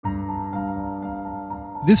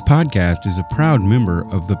This podcast is a proud member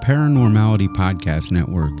of the Paranormality Podcast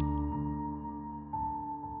Network.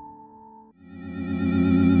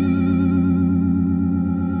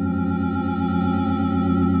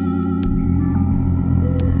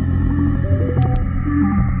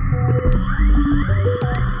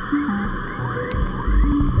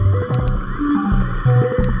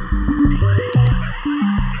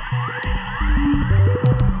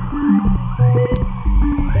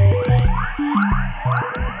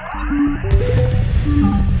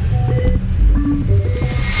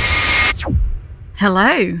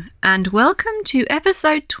 Hello, and welcome to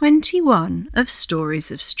episode 21 of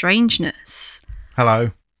Stories of Strangeness.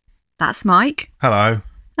 Hello. That's Mike. Hello.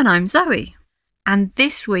 And I'm Zoe. And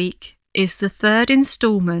this week is the third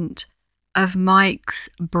instalment of Mike's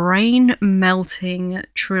brain-melting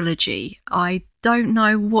trilogy. I don't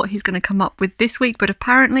know what he's going to come up with this week, but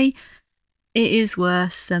apparently it is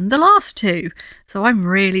worse than the last two. So I'm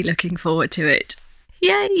really looking forward to it.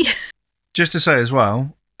 Yay! Just to say as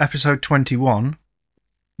well, episode 21...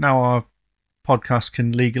 Now our podcast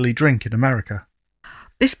can legally drink in America.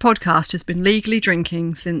 This podcast has been legally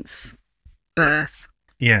drinking since birth.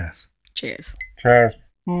 Yes. Cheers. Cheers.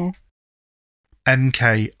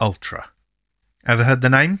 MK Ultra. Ever heard the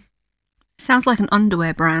name? Sounds like an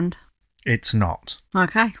underwear brand. It's not.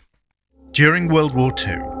 Okay. During World War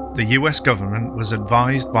II, the US government was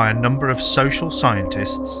advised by a number of social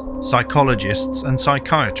scientists, psychologists and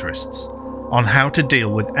psychiatrists on how to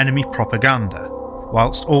deal with enemy propaganda,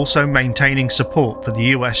 whilst also maintaining support for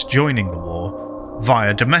the US joining the war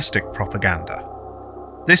via domestic propaganda.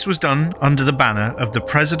 This was done under the banner of the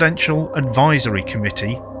Presidential Advisory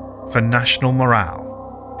Committee for National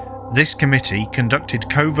Morale. This committee conducted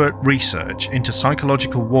covert research into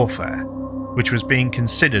psychological warfare, which was being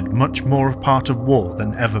considered much more a part of war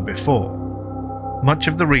than ever before. Much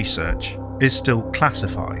of the research is still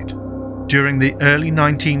classified. During the early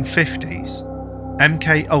 1950s,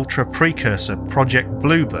 MK Ultra precursor Project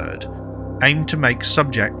Bluebird aimed to make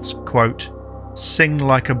subjects, quote, sing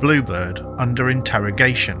like a bluebird under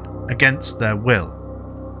interrogation against their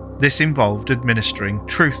will. This involved administering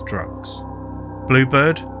truth drugs.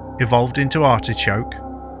 Bluebird evolved into Artichoke,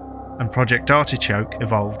 and Project Artichoke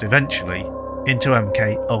evolved eventually into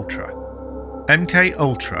MK Ultra. MK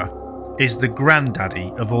Ultra is the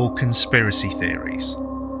granddaddy of all conspiracy theories.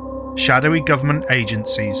 Shadowy government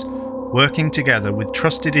agencies working together with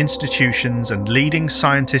trusted institutions and leading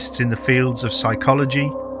scientists in the fields of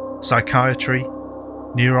psychology, psychiatry,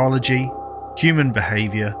 neurology, human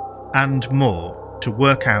behaviour, and more to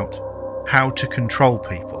work out how to control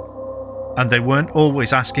people. And they weren't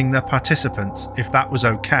always asking their participants if that was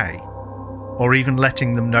okay, or even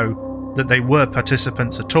letting them know that they were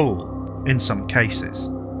participants at all in some cases.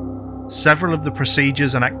 Several of the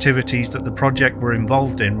procedures and activities that the project were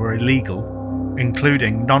involved in were illegal,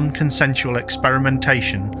 including non-consensual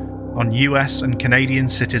experimentation on US and Canadian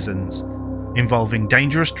citizens involving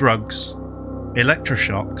dangerous drugs,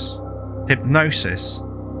 electroshocks, hypnosis,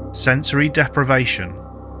 sensory deprivation,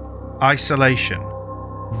 isolation,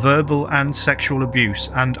 verbal and sexual abuse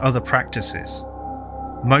and other practices,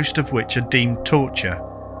 most of which are deemed torture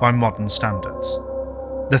by modern standards.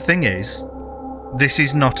 The thing is, this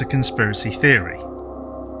is not a conspiracy theory.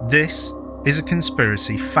 This is a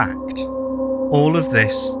conspiracy fact. All of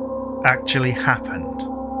this actually happened,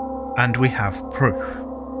 and we have proof.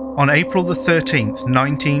 On April the 13th,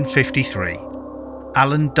 1953,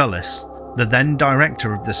 Alan Dulles, the then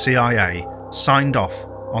director of the CIA, signed off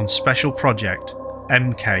on Special Project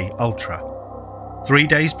MK Ultra. 3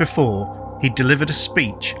 days before, he delivered a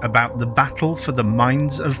speech about the battle for the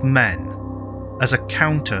minds of men as a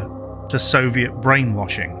counter to Soviet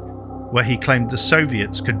brainwashing, where he claimed the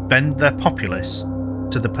Soviets could bend their populace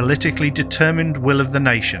to the politically determined will of the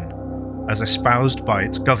nation as espoused by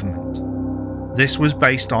its government. This was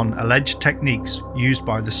based on alleged techniques used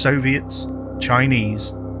by the Soviets, Chinese,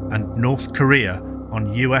 and North Korea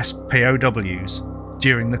on US POWs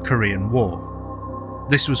during the Korean War.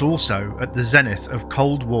 This was also at the zenith of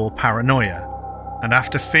Cold War paranoia, and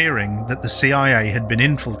after fearing that the CIA had been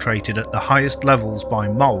infiltrated at the highest levels by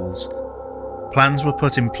moles, plans were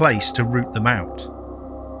put in place to root them out.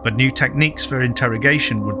 But new techniques for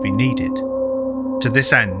interrogation would be needed. To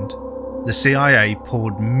this end, the CIA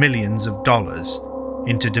poured millions of dollars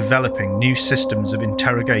into developing new systems of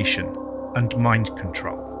interrogation and mind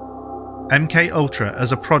control. MK Ultra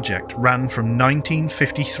as a project ran from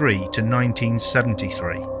 1953 to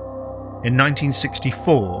 1973. In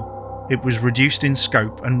 1964, it was reduced in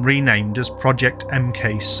scope and renamed as Project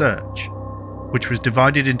MK Search, which was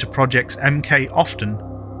divided into Projects MK Often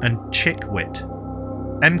and Chitwit.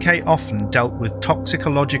 MK often dealt with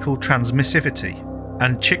toxicological transmissivity,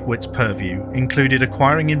 and Chickwit's purview included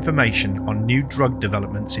acquiring information on new drug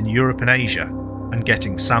developments in Europe and Asia and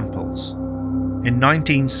getting samples. In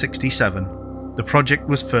 1967, the project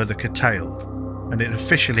was further curtailed, and it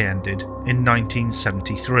officially ended in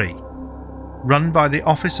 1973. Run by the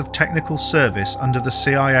Office of Technical Service under the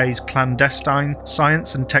CIA's clandestine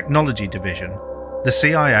Science and Technology Division, the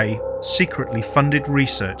CIA secretly funded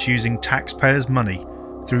research using taxpayers' money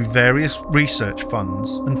through various research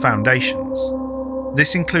funds and foundations.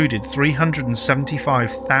 This included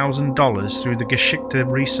 $375,000 through the Geschichte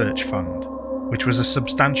Research Fund, which was a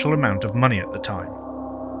substantial amount of money at the time.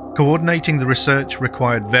 Coordinating the research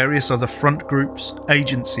required various other front groups,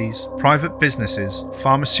 agencies, private businesses,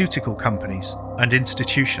 pharmaceutical companies, and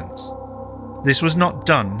institutions. This was not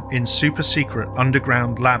done in super-secret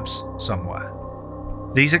underground labs somewhere.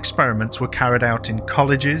 These experiments were carried out in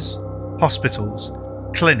colleges, hospitals,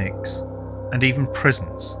 clinics, and even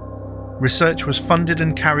prisons. Research was funded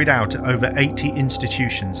and carried out at over 80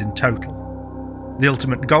 institutions in total. The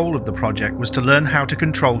ultimate goal of the project was to learn how to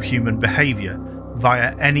control human behaviour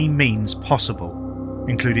via any means possible,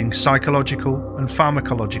 including psychological and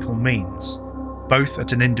pharmacological means, both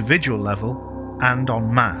at an individual level and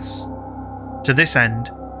en masse. To this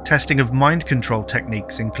end, testing of mind control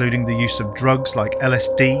techniques, including the use of drugs like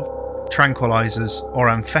LSD, tranquilizers, or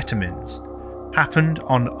amphetamines, happened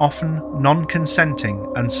on often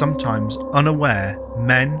non-consenting and sometimes unaware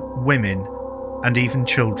men, women, and even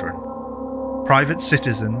children. Private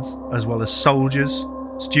citizens, as well as soldiers,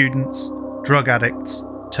 students, drug addicts,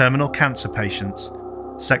 terminal cancer patients,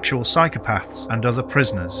 sexual psychopaths, and other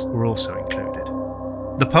prisoners were also included.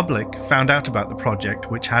 The public found out about the project,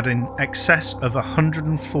 which had in excess of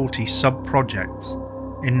 140 sub-projects,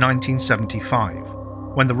 in 1975,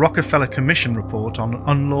 when the Rockefeller Commission report on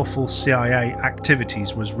unlawful CIA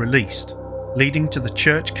activities was released, leading to the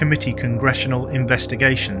Church Committee Congressional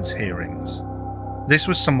Investigations hearings. This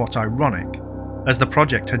was somewhat ironic, as the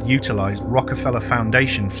project had utilised Rockefeller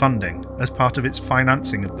Foundation funding as part of its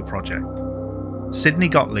financing of the project. Sidney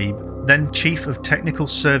Gottlieb, then Chief of Technical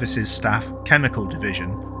Services Staff, Chemical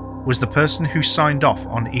Division, was the person who signed off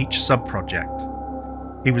on each sub-project.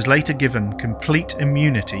 He was later given complete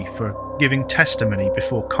immunity for giving testimony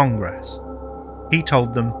before Congress. He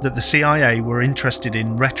told them that the CIA were interested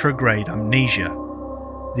in retrograde amnesia,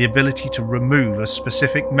 the ability to remove a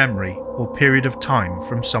specific memory or period of time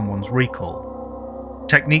from someone's recall.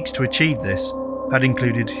 Techniques to achieve this had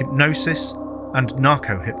included hypnosis and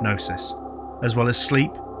narco-hypnosis, as well as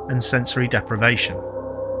sleep and sensory deprivation.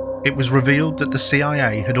 It was revealed that the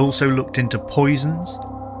CIA had also looked into poisons,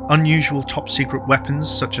 unusual top-secret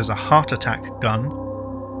weapons such as a heart attack gun,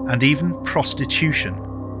 and even prostitution.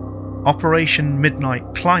 Operation Midnight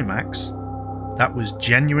Climax, that was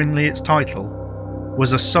genuinely its title,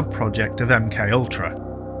 was a sub-project of MKUltra.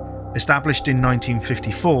 Established in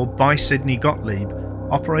 1954 by Sidney Gottlieb,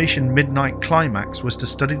 Operation Midnight Climax was to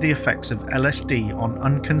study the effects of LSD on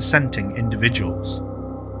unconsenting individuals.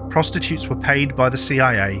 Prostitutes were paid by the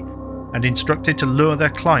CIA and instructed to lure their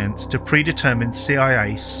clients to predetermined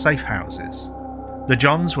CIA safe houses. The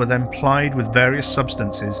Johns were then plied with various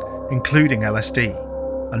substances, including LSD,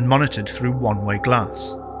 and monitored through one-way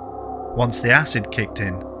glass. Once the acid kicked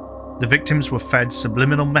in, the victims were fed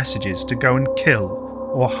subliminal messages to go and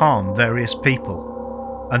kill or harm various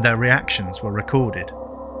people, and their reactions were recorded.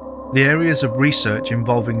 The areas of research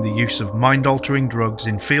involving the use of mind-altering drugs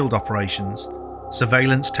in field operations,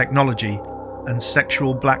 surveillance technology, and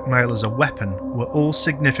sexual blackmail as a weapon were all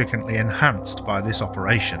significantly enhanced by this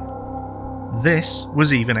operation. This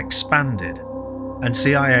was even expanded, and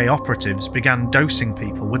CIA operatives began dosing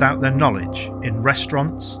people without their knowledge in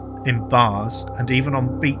restaurants, in bars, and even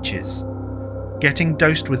on beaches. Getting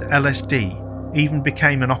dosed with LSD even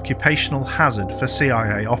became an occupational hazard for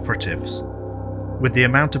CIA operatives. With the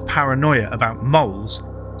amount of paranoia about moles,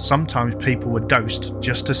 sometimes people were dosed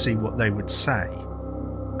just to see what they would say.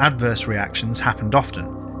 Adverse reactions happened often,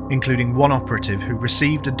 including one operative who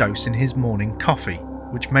received a dose in his morning coffee,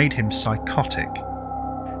 which made him psychotic.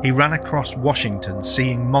 He ran across Washington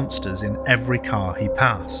seeing monsters in every car he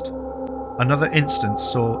passed. Another instance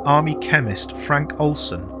saw Army chemist Frank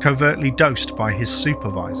Olson covertly dosed by his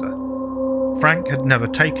supervisor. Frank had never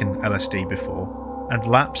taken LSD before and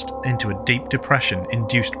lapsed into a deep depression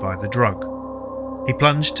induced by the drug. He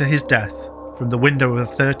plunged to his death from the window of a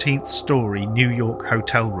 13th-story New York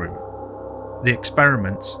hotel room. The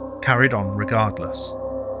experiments carried on regardless.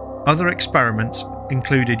 Other experiments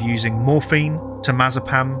included using morphine,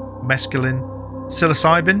 temazepam, mescaline,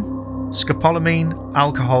 psilocybin, scopolamine,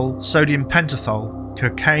 alcohol, sodium pentothal,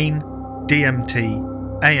 cocaine,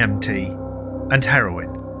 DMT, AMT, and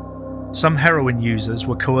heroin. Some heroin users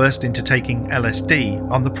were coerced into taking LSD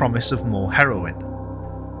on the promise of more heroin.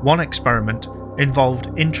 One experiment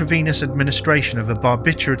involved intravenous administration of a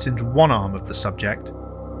barbiturate into one arm of the subject,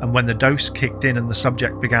 and when the dose kicked in and the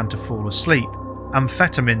subject began to fall asleep,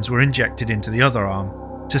 amphetamines were injected into the other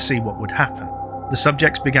arm to see what would happen. The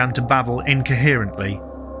subjects began to babble incoherently,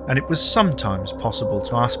 and it was sometimes possible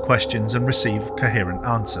to ask questions and receive coherent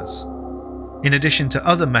answers. In addition to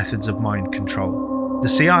other methods of mind control, the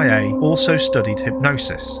CIA also studied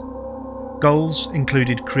hypnosis. Goals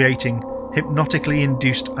included creating hypnotically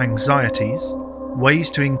induced anxieties, ways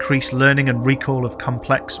to increase learning and recall of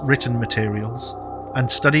complex written materials, and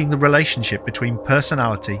studying the relationship between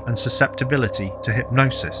personality and susceptibility to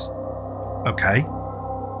hypnosis. Okay,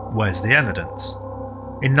 where's the evidence?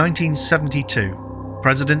 In 1972,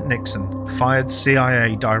 President Nixon fired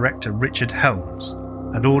CIA Director Richard Helms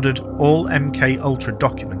and ordered all MKUltra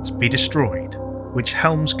documents be destroyed, which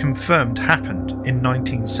Helms confirmed happened in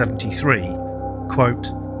 1973,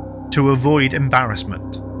 quote, to avoid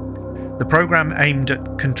embarrassment. The program aimed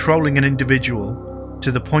at controlling an individual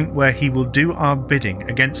to the point where he will do our bidding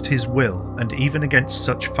against his will and even against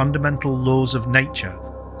such fundamental laws of nature,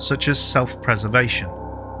 such as self-preservation.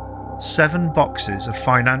 7 boxes of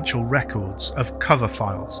financial records of cover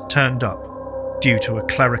files turned up due to a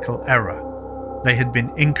clerical error. They had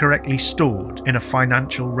been incorrectly stored in a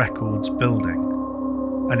financial records building.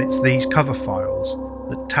 And it's these cover files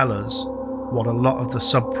that tell us what a lot of the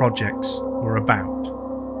sub-projects were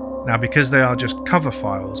about. Now, because they are just cover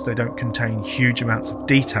files, they don't contain huge amounts of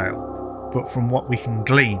detail, but from what we can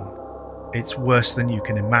glean, it's worse than you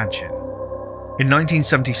can imagine. In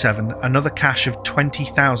 1977, another cache of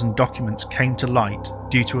 20,000 documents came to light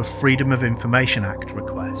due to a Freedom of Information Act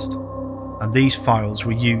request, and these files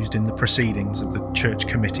were used in the proceedings of the Church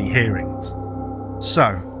Committee hearings.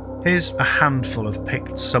 So, here's a handful of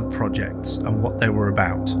picked sub-projects and what they were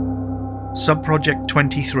about. Sub-Project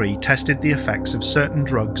 23 tested the effects of certain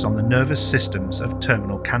drugs on the nervous systems of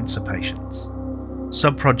terminal cancer patients.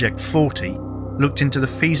 Sub-Project 40 looked into the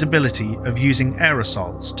feasibility of using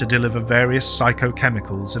aerosols to deliver various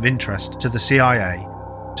psychochemicals of interest to the CIA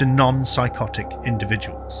to non-psychotic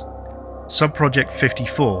individuals. Sub-Project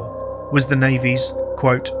 54 was the Navy's,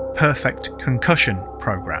 quote, perfect concussion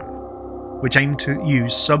program, which aimed to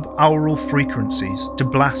use subaural frequencies to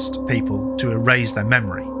blast people to erase their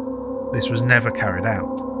memory. This was never carried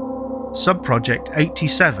out. Sub-Project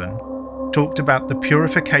 87 talked about the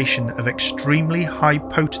purification of extremely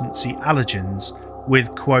high-potency allergens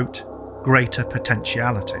with, quote, greater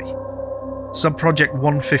potentiality. Sub-Project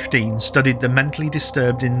 115 studied the mentally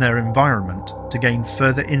disturbed in their environment to gain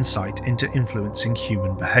further insight into influencing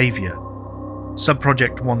human behaviour.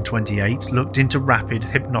 Sub-Project 128 looked into rapid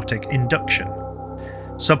hypnotic induction.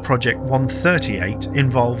 Sub-Project 138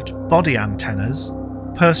 involved body antennas,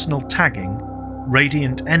 personal tagging,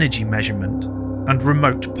 radiant energy measurement, and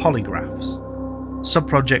remote polygraphs.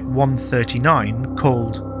 Sub-Project 139,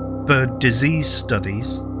 called Bird Disease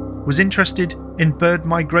Studies, was interested in bird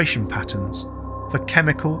migration patterns for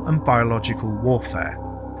chemical and biological warfare.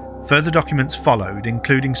 Further documents followed,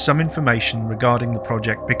 including some information regarding the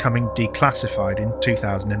project becoming declassified in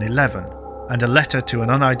 2011, and a letter to an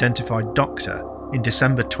unidentified doctor in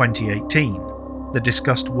December 2018 that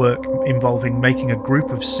discussed work involving making a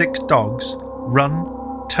group of 6 dogs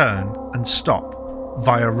run, turn, and stop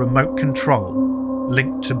via remote control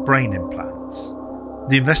linked to brain implants.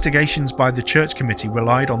 The investigations by the Church Committee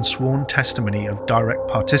relied on sworn testimony of direct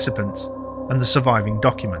participants and the surviving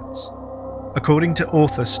documents. According to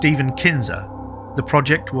author Stephen Kinzer, the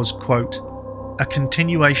project was, quote, a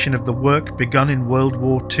continuation of the work begun in World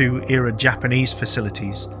War II era Japanese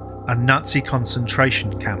facilities and Nazi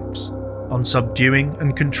concentration camps on subduing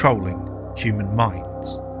and controlling human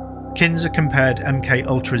minds. Kinzer compared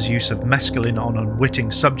MKUltra's use of mescaline on unwitting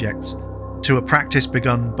subjects to a practice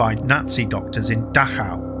begun by Nazi doctors in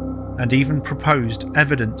Dachau, and even proposed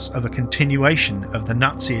evidence of a continuation of the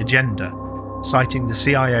Nazi agenda, citing the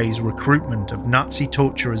CIA's recruitment of Nazi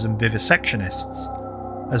torturers and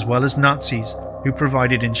vivisectionists, as well as Nazis who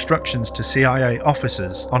provided instructions to CIA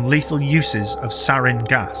officers on lethal uses of sarin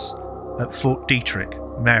gas at Fort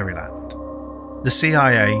Detrick, Maryland. The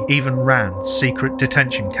CIA even ran secret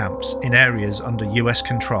detention camps in areas under US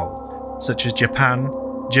control, such as Japan,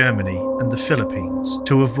 Germany, and the Philippines,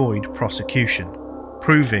 to avoid prosecution,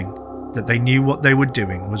 proving that they knew what they were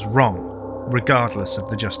doing was wrong, regardless of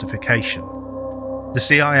the justification. The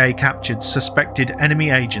CIA captured suspected enemy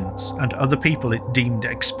agents and other people it deemed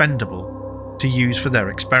expendable to use for their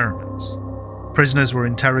experiments. Prisoners were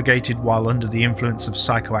interrogated while under the influence of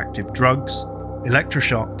psychoactive drugs,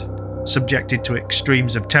 electroshocked, subjected to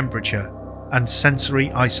extremes of temperature, and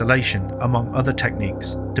sensory isolation, among other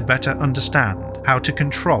techniques, to better understand how to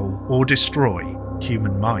control or destroy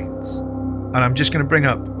human minds. And I'm just going to bring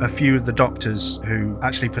up a few of the doctors who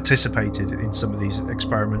actually participated in some of these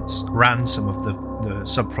experiments, ran some of the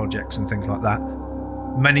sub-projects and things like that,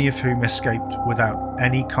 many of whom escaped without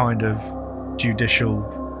any kind of judicial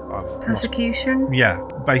persecution.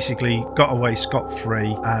 Basically got away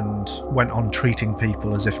scot-free and went on treating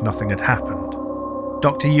people as if nothing had happened.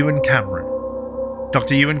 Dr. Ewan Cameron.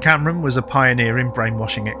 Dr. Ewan Cameron was a pioneer in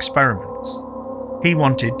brainwashing experiments. He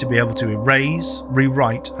wanted to be able to erase,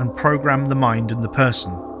 rewrite, and program the mind and the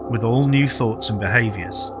person with all new thoughts and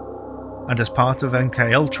behaviours. And as part of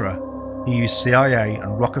MKUltra, he used CIA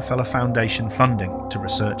and Rockefeller Foundation funding to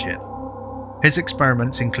research it. His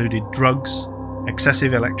experiments included drugs,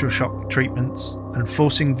 excessive electroshock treatments, and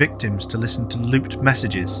forcing victims to listen to looped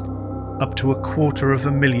messages up to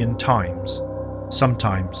 250,000 times,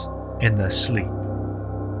 sometimes in their sleep.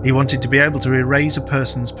 He wanted to be able to erase a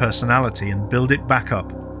person's personality and build it back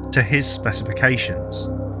up to his specifications.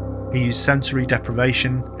 He used sensory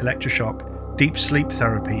deprivation, electroshock, deep sleep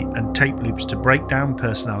therapy, and tape loops to break down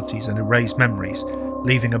personalities and erase memories,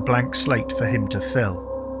 leaving a blank slate for him to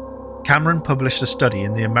fill. Cameron published a study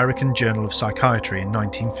in the American Journal of Psychiatry in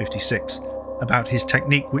 1956 about his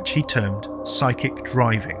technique, which he termed psychic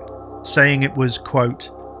driving, saying it was, quote,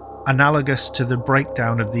 analogous to the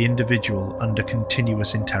breakdown of the individual under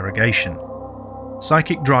continuous interrogation.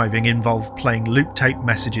 Psychic driving involved playing loop tape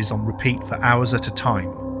messages on repeat for hours at a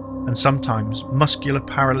time, and sometimes muscular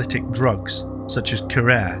paralytic drugs, such as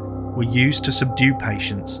Curare, were used to subdue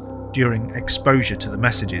patients during exposure to the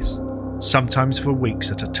messages, sometimes for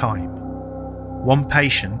weeks at a time. One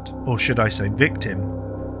patient, or should I say victim,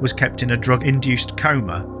 was kept in a drug-induced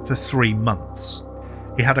coma for 3 months.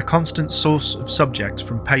 He had a constant source of subjects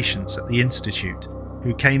from patients at the institute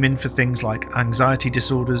who came in for things like anxiety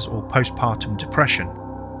disorders or postpartum depression.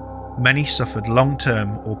 Many suffered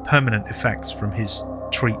long-term or permanent effects from his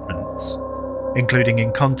treatments, including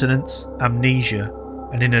incontinence, amnesia,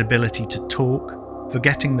 an inability to talk,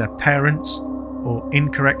 forgetting their parents, or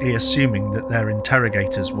incorrectly assuming that their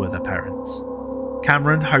interrogators were their parents.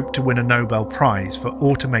 Cameron hoped to win a Nobel Prize for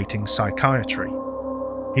automating psychiatry.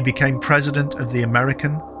 He became president of the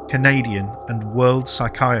American, Canadian, and World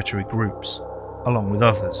Psychiatry groups, along with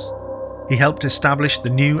others. He helped establish the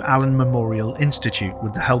new Allen Memorial Institute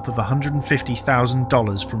with the help of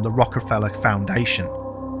 $150,000 from the Rockefeller Foundation.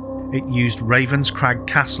 It used Ravenscrag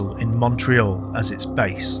Castle in Montreal as its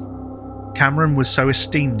base. Cameron was so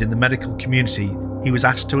esteemed in the medical community, he was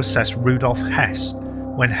asked to assess Rudolf Hess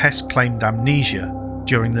when Hess claimed amnesia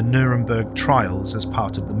during the Nuremberg trials as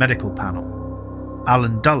part of the medical panel.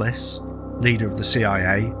 Alan Dulles, leader of the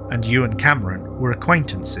CIA, and Ewan Cameron were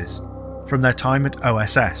acquaintances from their time at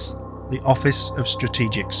OSS, the Office of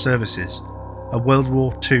Strategic Services, a World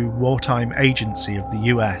War II wartime agency of the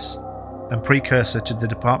US and precursor to the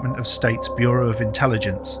Department of State's Bureau of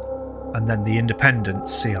Intelligence and then the independent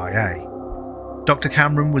CIA. Dr.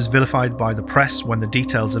 Cameron was vilified by the press when the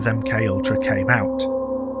details of MKUltra came out,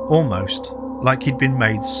 almost like he'd been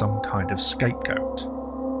made some kind of scapegoat.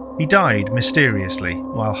 He died mysteriously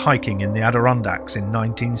while hiking in the Adirondacks in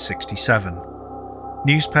 1967.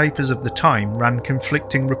 Newspapers of the time ran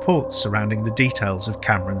conflicting reports surrounding the details of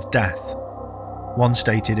Cameron's death. One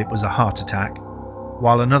stated it was a heart attack,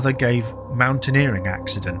 while another gave mountaineering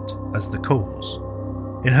accident as the cause.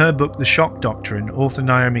 In her book The Shock Doctrine, author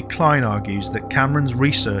Naomi Klein argues that Cameron's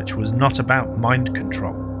research was not about mind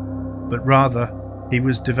control, but rather he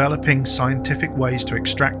was developing scientific ways to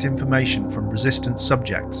extract information from resistant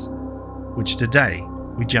subjects, which today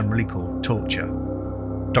we generally call torture.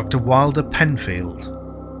 Dr. Wilder Penfield.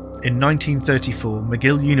 In 1934,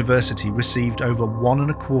 McGill University received over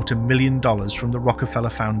 $1.25 million from the Rockefeller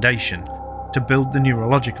Foundation to build the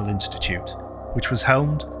Neurological Institute, which was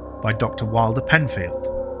helmed by Dr. Wilder Penfield.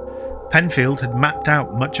 Penfield had mapped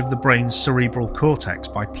out much of the brain's cerebral cortex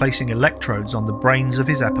by placing electrodes on the brains of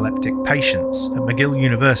his epileptic patients at McGill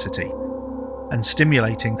University and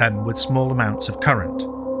stimulating them with small amounts of current,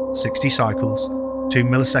 60 cycles, 2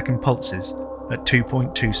 millisecond pulses at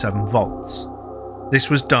 2.27 volts. This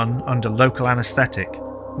was done under local anaesthetic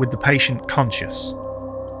with the patient conscious.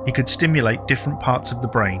 He could stimulate different parts of the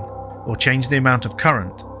brain or change the amount of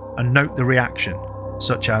current and note the reaction,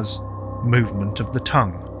 such as movement of the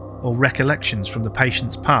tongue, or recollections from the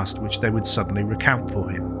patient's past which they would suddenly recount for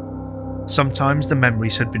him. Sometimes the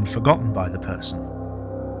memories had been forgotten by the person.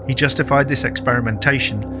 He justified this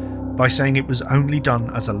experimentation by saying it was only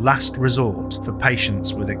done as a last resort for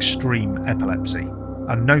patients with extreme epilepsy,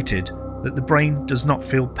 and noted that the brain does not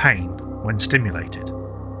feel pain when stimulated.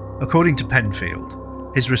 According to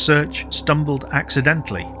Penfield, his research stumbled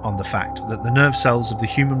accidentally on the fact that the nerve cells of the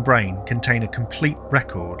human brain contain a complete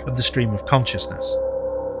record of the stream of consciousness.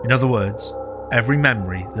 In other words, every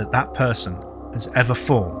memory that person has ever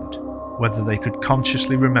formed, whether they could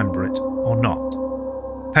consciously remember it or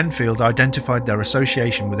not. Penfield identified their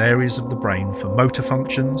association with areas of the brain for motor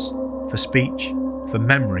functions, for speech, for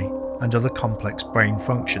memory, and other complex brain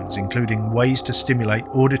functions, including ways to stimulate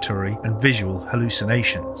auditory and visual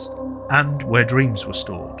hallucinations, and where dreams were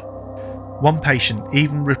stored. One patient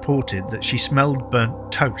even reported that she smelled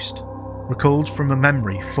burnt toast, recalled from a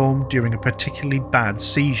memory formed during a particularly bad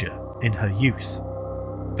seizure in her youth.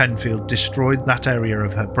 Penfield destroyed that area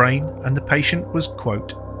of her brain, and the patient was,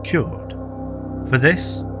 quote, cured. For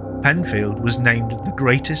this, Penfield was named the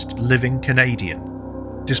greatest living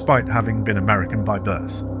Canadian, despite having been American by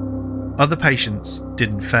birth. Other patients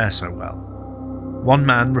didn't fare so well. One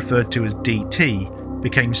man, referred to as DT,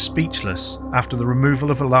 became speechless after the removal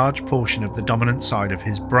of a large portion of the dominant side of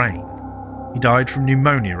his brain. He died from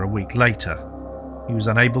pneumonia a week later. He was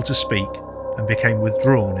unable to speak and became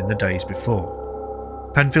withdrawn in the days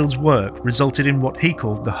before. Penfield's work resulted in what he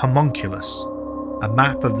called the homunculus, a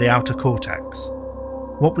map of the outer cortex.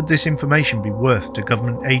 What would this information be worth to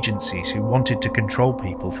government agencies who wanted to control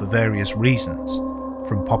people for various reasons,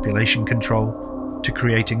 from population control to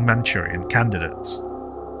creating Manchurian candidates?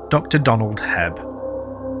 Dr. Donald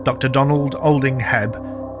Hebb. Dr. Donald Olding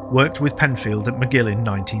Hebb worked with Penfield at McGill in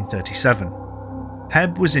 1937.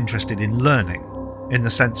 Hebb was interested in learning, in the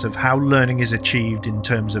sense of how learning is achieved in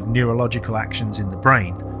terms of neurological actions in the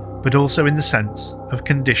brain, but also in the sense of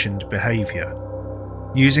conditioned behaviour.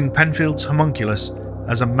 Using Penfield's homunculus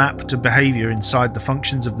as a map to behaviour inside the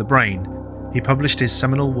functions of the brain, he published his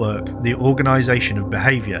seminal work, The Organisation of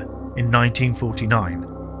Behaviour, in 1949,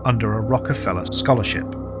 under a Rockefeller Scholarship.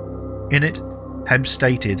 In it, Hebb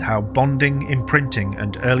stated how bonding, imprinting,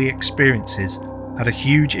 and early experiences had a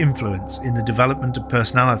huge influence in the development of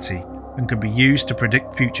personality and could be used to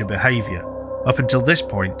predict future behaviour. Up until this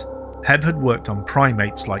point, Hebb had worked on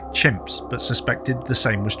primates like chimps, but suspected the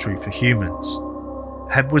same was true for humans.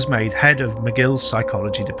 Hebb was made head of McGill's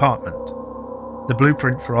psychology department. The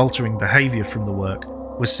blueprint for altering behaviour from the work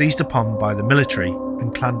was seized upon by the military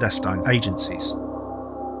and clandestine agencies.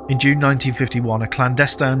 In June 1951, a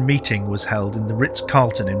clandestine meeting was held in the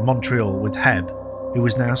Ritz-Carlton in Montreal with Hebb, who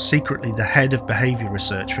was now secretly the head of behaviour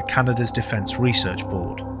research for Canada's Defence Research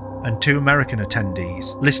Board, and two American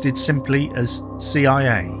attendees listed simply as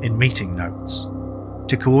CIA in meeting notes,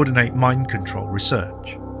 to coordinate mind control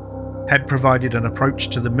research. Hebb provided an approach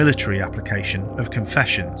to the military application of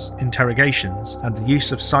confessions, interrogations, and the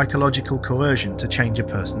use of psychological coercion to change a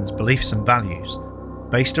person's beliefs and values,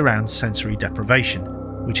 based around sensory deprivation,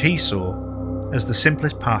 which he saw as the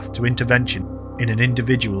simplest path to intervention in an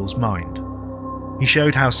individual's mind. He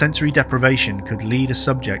showed how sensory deprivation could lead a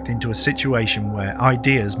subject into a situation where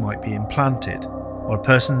ideas might be implanted, or a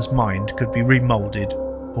person's mind could be remoulded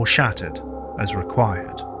or shattered as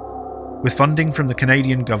required. With funding from the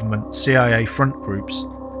Canadian government, CIA front groups,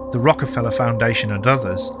 the Rockefeller Foundation and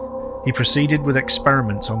others, he proceeded with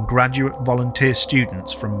experiments on graduate volunteer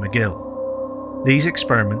students from McGill. These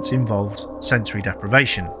experiments involved sensory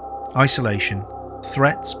deprivation, isolation,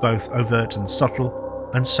 threats both overt and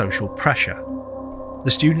subtle, and social pressure.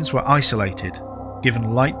 The students were isolated,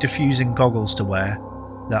 given light diffusing goggles to wear,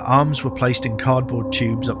 their arms were placed in cardboard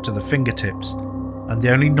tubes up to the fingertips, and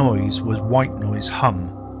the only noise was white noise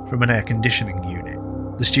hum from an air conditioning unit.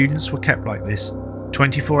 The students were kept like this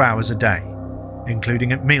 24 hours a day,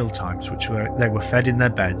 including at meal times, they were fed in their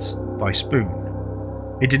beds by spoon.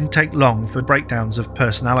 It didn't take long for breakdowns of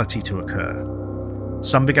personality to occur.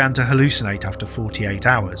 Some began to hallucinate after 48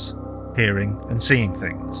 hours, hearing and seeing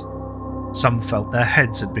things. Some felt their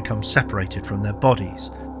heads had become separated from their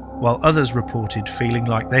bodies, while others reported feeling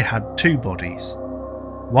like they had two bodies.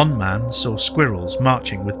 One man saw squirrels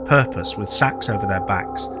marching with purpose with sacks over their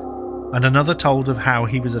backs, and another told of how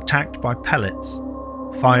he was attacked by pellets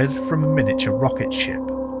fired from a miniature rocket ship.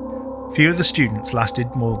 Few of the students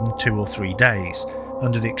lasted more than 2 or 3 days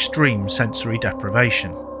under the extreme sensory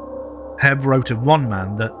deprivation. Hebb wrote of one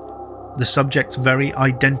man that the subject's very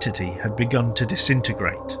identity had begun to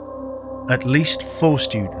disintegrate. At least 4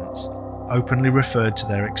 students openly referred to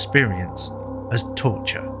their experience as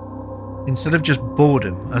torture. Instead of just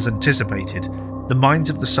boredom as anticipated, the minds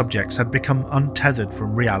of the subjects had become untethered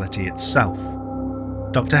from reality itself.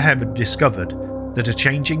 Dr. Hebb had discovered that a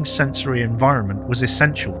changing sensory environment was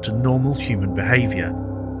essential to normal human behaviour,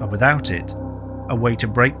 and without it, a way to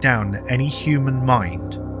break down any human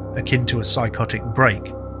mind, akin to a psychotic break,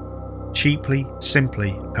 cheaply,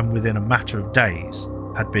 simply, and within a matter of days,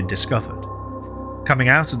 had been discovered. Coming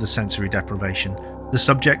out of the sensory deprivation, the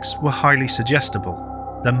subjects were highly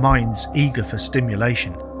suggestible, their minds eager for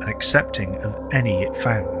stimulation and accepting of any it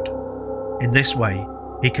found. In this way,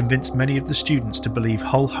 he convinced many of the students to believe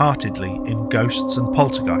wholeheartedly in ghosts and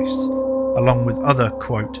poltergeists, along with other,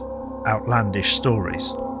 quote, outlandish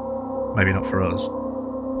stories. Maybe not for us.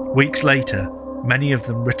 Weeks later, many of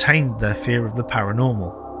them retained their fear of the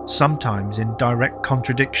paranormal, sometimes in direct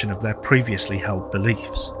contradiction of their previously held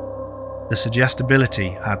beliefs. The suggestibility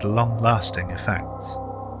had long-lasting effects.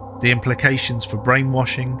 The implications for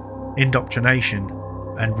brainwashing, indoctrination,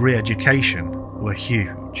 and re-education were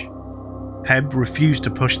huge. Hebb refused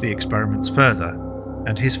to push the experiments further,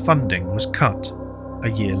 and his funding was cut a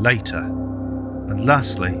year later. And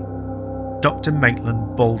lastly, Dr.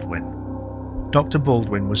 Maitland Baldwin. Dr.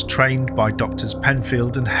 Baldwin was trained by Drs.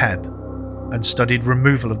 Penfield and Hebb and studied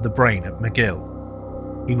removal of the brain at McGill.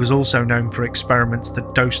 He was also known for experiments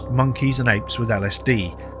that dosed monkeys and apes with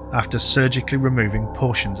LSD after surgically removing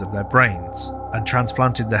portions of their brains and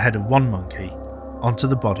transplanted the head of one monkey onto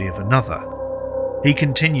the body of another. He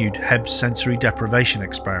continued Hebb's sensory deprivation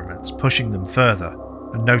experiments, pushing them further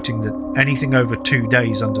and noting that anything over 2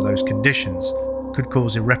 days under those conditions could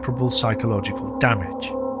cause irreparable psychological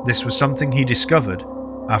damage. This was something he discovered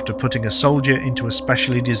after putting a soldier into a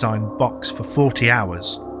specially designed box for 40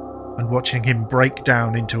 hours and watching him break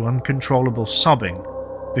down into uncontrollable sobbing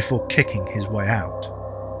before kicking his way out.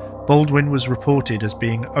 Baldwin was reported as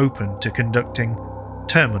being open to conducting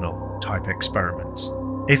terminal-type experiments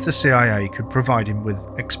if the CIA could provide him with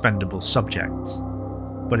expendable subjects,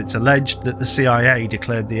 but it's alleged that the CIA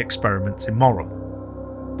declared the experiments immoral.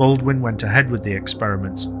 Baldwin went ahead with the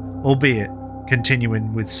experiments, albeit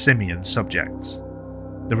continuing with simian subjects,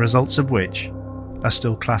 the results of which are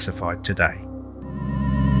still classified today.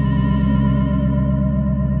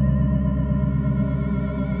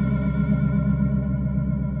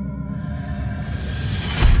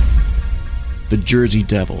 The Jersey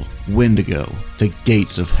Devil, Wendigo, The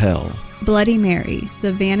Gates of Hell, Bloody Mary,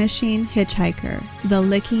 The Vanishing Hitchhiker, The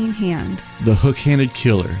Licking Hand, The Hook-Handed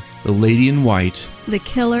Killer, The Lady in White, The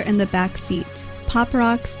Killer in the Back Seat, Pop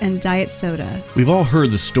Rocks and Diet Soda. We've all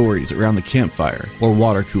heard the stories around the campfire or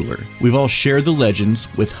water cooler. We've all shared the legends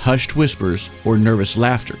with hushed whispers or nervous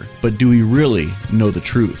laughter. But do we really know the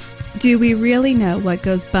truth? Do we really know what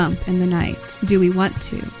goes bump in the night? Do we want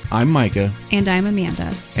to? I'm Micah. And I'm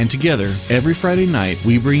Amanda. And together, every Friday night,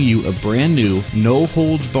 we bring you a brand new,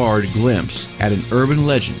 no-holds-barred glimpse at an urban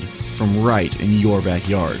legend from right in your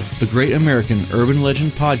backyard. The Great American Urban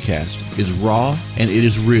Legend Podcast is raw and it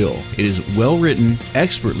is real. It is well written,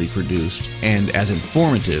 expertly produced, and as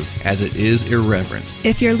informative as it is irreverent.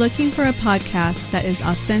 If you're looking for a podcast that is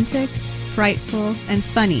authentic, frightful, and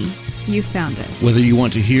funny, you found it. Whether you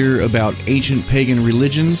want to hear about ancient pagan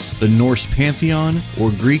religions, the Norse pantheon, or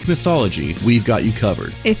Greek mythology, we've got you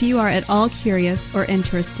covered. If you are at all curious or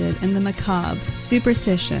interested in the macabre,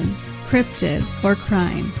 superstitions, cryptid, or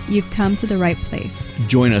crime, you've come to the right place.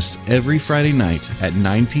 Join us every Friday night at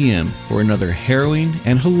 9 p.m. for another harrowing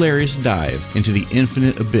and hilarious dive into the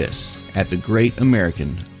infinite abyss at the Great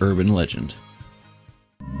American Urban Legend.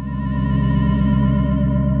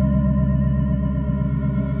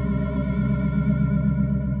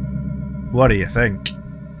 What do you think?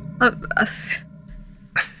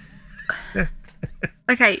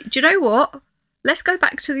 Okay, do you know what? Let's go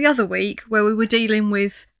back to the other week where we were dealing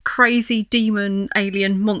with crazy demon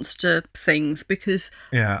alien monster things, because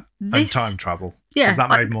Yeah, and this, time travel. yeah, 'Cause that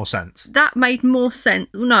made more sense. That made more sense.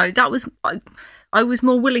 No, that was I was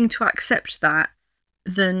more willing to accept that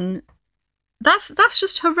than that's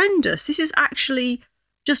just horrendous. This is actually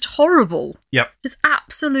just horrible. Yep. It's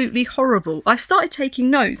absolutely horrible. I started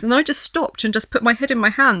taking notes and then I just stopped and just put my head in my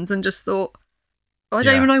hands and just thought, I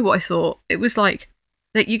don't even know what I thought. It was like,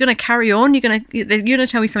 that you're going to carry on? You're going to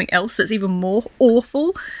tell me something else that's even more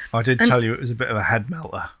awful? I did tell you it was a bit of a head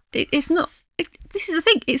melter. It's not. This is the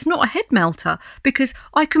thing. It's not a head melter, because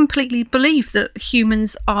I completely believe that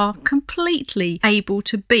humans are completely able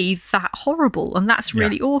to be that horrible, and that's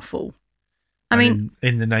really awful. I mean,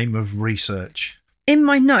 in the name of research. In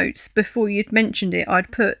my notes, before you'd mentioned it,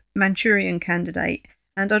 I'd put Manchurian Candidate,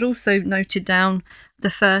 and I'd also noted down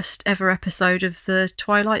the first ever episode of The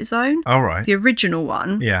Twilight Zone. All right. The original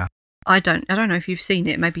one. Yeah. I don't know if you've seen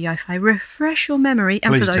it. Maybe if I refresh your memory,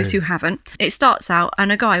 and Please for those do. who haven't, it starts out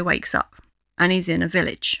and a guy wakes up and he's in a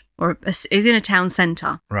village, or he's in a town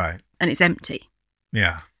centre. Right. And it's empty.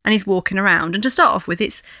 Yeah. And he's walking around. And to start off with,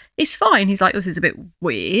 it's fine. He's like, this is a bit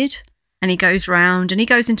weird. And he goes round and he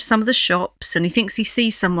goes into some of the shops and he thinks he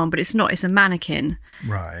sees someone, but it's not, it's a mannequin.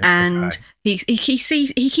 Right. And okay. he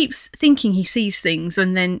keeps thinking he sees things,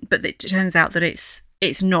 but it turns out that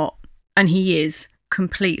it's not, and he is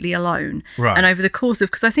completely alone. Right. And over the course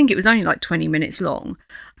of, because I think it was only like 20 minutes long,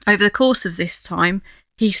 over the course of this time,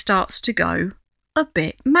 he starts to go a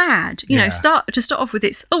bit mad. You know, start off with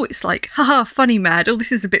it's like, haha, funny mad. Oh,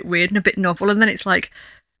 this is a bit weird and a bit novel. And then it's like,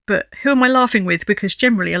 but who am I laughing with? Because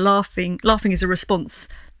generally laughing is a response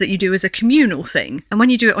that you do as a communal thing. And when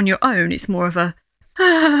you do it on your own, it's more of a,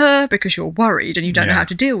 because you're worried and you don't know how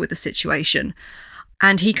to deal with the situation.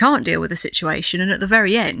 And he can't deal with the situation. And at the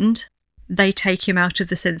very end, they take him out of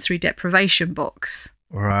the sensory deprivation box.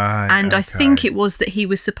 Right. And I think it was that he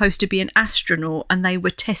was supposed to be an astronaut and they were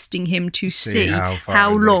testing him to see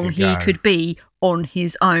how long he could be on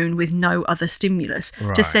his own with no other stimulus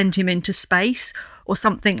to send him into space or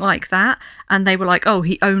something like that. And they were like, oh,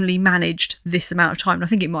 he only managed this amount of time. And I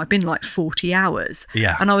think it might have been like 40 hours.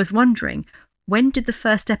 Yeah. And I was wondering, when did the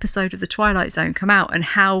first episode of The Twilight Zone come out and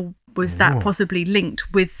how was that possibly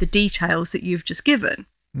linked with the details that you've just given?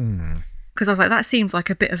 Because I was like, that seems like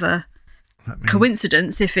a bit of a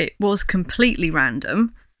coincidence if it was completely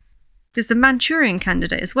random. There's the Manchurian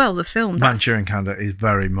Candidate as well, the film. Manchurian Candidate is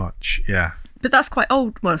very much, But that's quite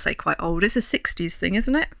old. Well, I say quite old. It's a 60s thing,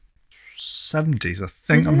 isn't it? 70s, I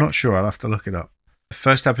think. I'm not sure. I'll have to look it up. The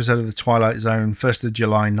first episode of The Twilight Zone, 1st of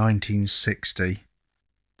July, 1960.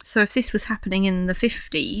 So if this was happening in the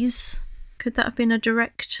 50s, could that have been a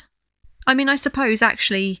direct... I mean, I suppose,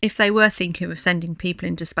 actually, if they were thinking of sending people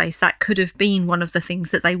into space, that could have been one of the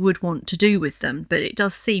things that they would want to do with them. But it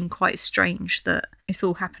does seem quite strange that it's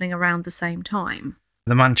all happening around the same time.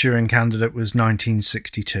 The Manchurian Candidate was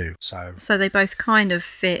 1962. So they both kind of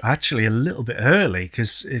fit. Actually, a little bit early,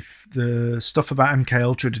 because if the stuff about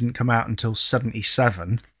MKUltra didn't come out until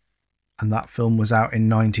 77, and that film was out in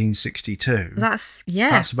 1962.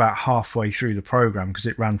 That's about halfway through the programme, because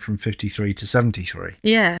it ran from 53 to 73.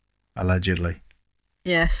 Yeah. Allegedly.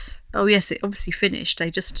 Yes. Oh, yes, it obviously finished. They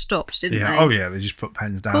just stopped, didn't they? Oh, yeah, they just put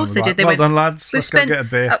pens down. Of course they did. They well done, lads. Let's go get a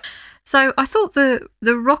beer. So I thought the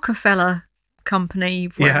Rockefeller company,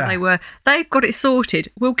 whatever they were, they got it sorted.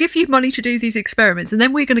 We'll give you money to do these experiments, and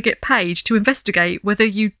then we're going to get paid to investigate whether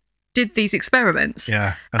you did these experiments.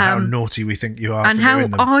 Yeah, and how naughty we think you are and for how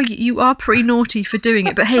doing them. are you are pretty naughty for doing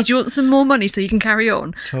it. But hey, do you want some more money so you can carry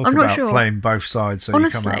on? I'm not sure. Playing both sides so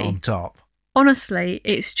honestly, you come out on top. Honestly,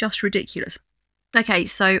 it's just ridiculous. Okay,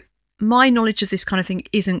 so my knowledge of this kind of thing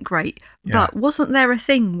isn't great, but wasn't there a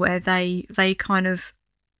thing where they kind of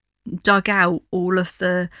dug out all of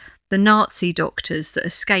the Nazi doctors that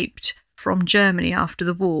escaped from Germany after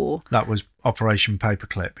the war? That was Operation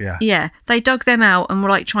Paperclip, yeah. Yeah, they dug them out and were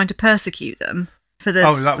like trying to persecute them for this.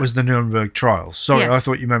 Oh, that was the Nuremberg trials. Sorry, I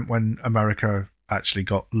thought you meant when America actually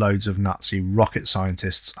got loads of Nazi rocket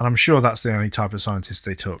scientists, and I'm sure that's the only type of scientist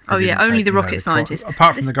they took. Only the rocket scientists.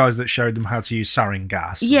 Apart from the guys that showed them how to use sarin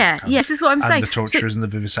gas. Yeah, this is what I'm saying. And the torturers and the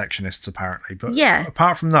vivisectionists, apparently. But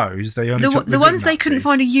apart from those, they only took the ones they Nazis. couldn't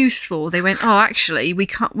find a use for. They went, oh, actually, we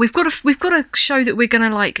can't. We've got to show that we're going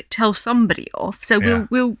to like tell somebody off. So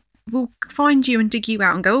we'll find you and dig you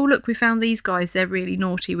out and go, oh, look, we found these guys. They're really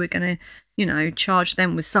naughty. We're going to, charge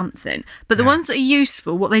them with something. But the ones that are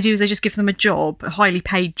useful, what they do is they just give them a job, highly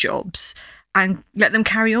paid jobs, and let them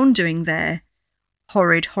carry on doing their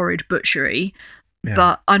horrid butchery,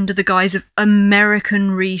 but under the guise of American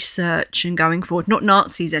research and going forward, not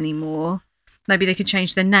Nazis anymore. Maybe they could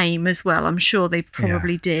change their name as well. I'm sure they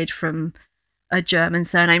probably did, from a German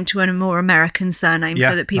surname to a more American surname,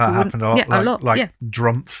 so that people wouldn't. A lot. Like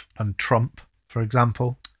Drumpf and Trump, for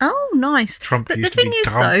example. Oh, nice. Trump but used the to thing be is,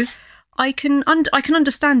 Drumpf. though, I can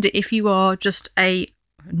understand it if you are just a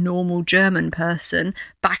normal German person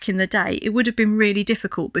back in the day. It would have been really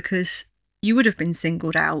difficult because you would have been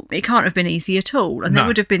singled out. It can't have been easy at all. And there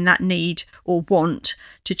would have been that need or want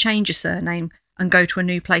to change a surname and go to a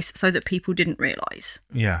new place so that people didn't realise.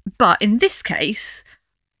 Yeah. But in this case,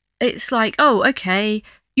 it's like, oh, okay,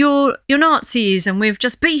 you're Nazis and we've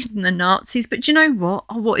just beaten the Nazis. But do you know what?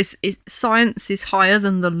 What is science is higher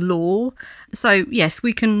than the law. So, yes,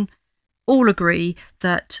 we can all agree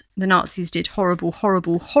that the Nazis did horrible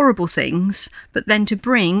things, but then to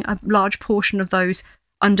bring a large portion of those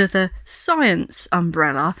under the science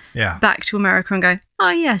umbrella back to America and go,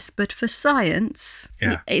 oh yes, but for science,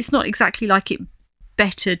 it's not exactly like it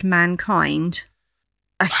bettered mankind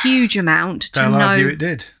a huge amount to know. They'll argue it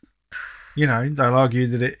did. They'll argue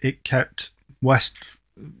that it kept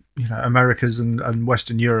Americas and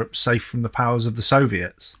Western Europe safe from the powers of the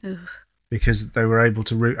Soviets. Ugh. because they were able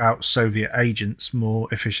to root out Soviet agents more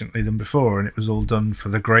efficiently than before, and it was all done for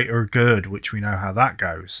the greater good, which we know how that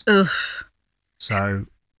goes. Ugh. So,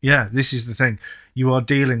 yeah, this is the thing. You are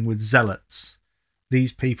dealing with zealots.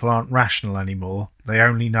 These people aren't rational anymore. They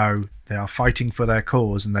only know they are fighting for their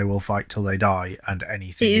cause, and they will fight till they die, and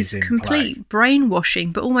anything It is is in complete play.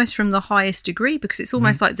 brainwashing, but almost from the highest degree, because it's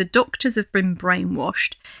almost like the doctors have been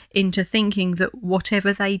brainwashed into thinking that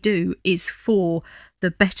whatever they do is for the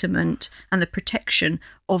betterment and the protection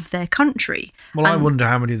of their country. Well, I And wonder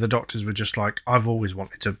how many of the doctors were just like, I've always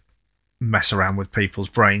wanted to mess around with people's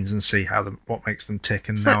brains and see what makes them tick,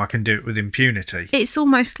 and So- now I can do it with impunity. it's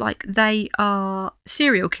almost like they are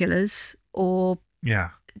serial killers or Yeah.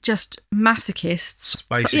 just masochists,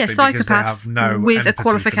 Basically, yeah, because they psychopaths have no with a empathy for the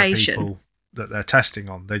qualification. people that they're testing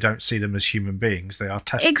on. They don't see them as human beings. They are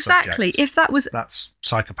test Exactly. subjects. If that was That's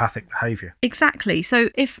psychopathic behaviour. exactly. So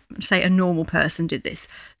if, say, a normal person did this,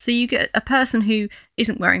 so you get a person who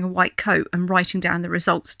isn't wearing a white coat and writing down the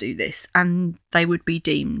results do this, and they would be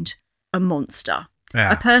deemed a monster.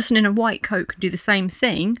 Yeah. A person in a white coat can do the same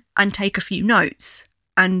thing and take a few notes,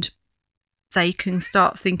 and they can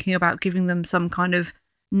start thinking about giving them some kind of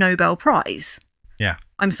Nobel Prize. Yeah.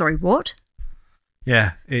 I'm sorry, what?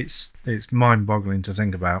 Yeah, it's mind-boggling to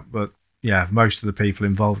think about, but yeah, most of the people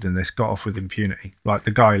involved in this got off with impunity. Like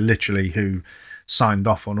the guy literally who signed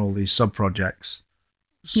off on all these sub-projects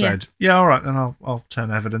said, yeah all right, then I'll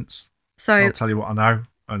turn evidence. So I'll tell you what I know,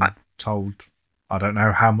 and told, I don't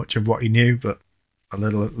know how much of what he knew, but a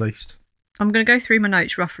little at least. I'm going to go through my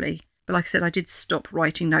notes roughly. But like I said, I did stop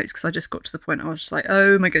writing notes because I just got to the point I was just like,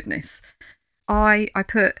 oh my goodness. I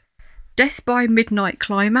put death by midnight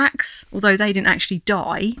climax, although they didn't actually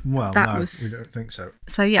die. Well, That no, was- we don't think so.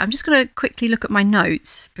 So yeah, I'm just going to quickly look at my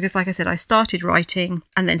notes because like I said, I started writing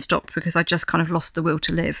and then stopped because I just kind of lost the will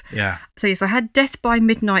to live. Yeah. So yes, I had death by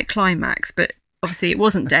midnight climax, but obviously it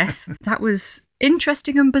wasn't death. That was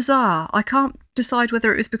interesting and bizarre. I can't decide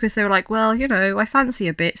whether it was because they were like, well, you know, I fancy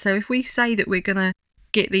a bit, so if we say that we're going to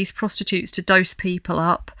get these prostitutes to dose people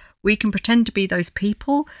up, we can pretend to be those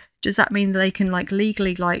people. Does that mean that they can like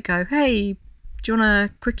legally like go, hey, do you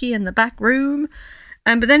want a quickie in the back room?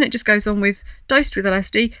 But then it just goes on with dosed with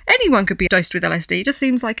LSD. Anyone could be dosed with LSD. It just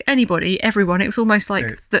seems like anybody, everyone. It was almost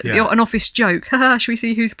like Yeah. an office joke. Haha, should we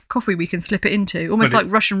see whose coffee we can slip it into? Almost But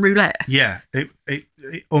like Russian roulette. Yeah, it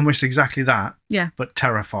almost exactly that, Yeah. but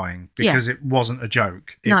terrifying Yeah. because it wasn't a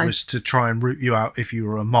joke. It No. was to try and root you out if you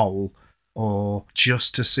were a mole or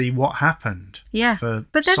just to see what happened. Yeah. For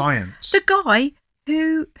But then science. the guy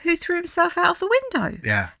who threw himself out of the window.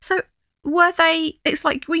 Yeah. So were they, it's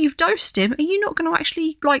like, well, you've dosed him. Are you not going to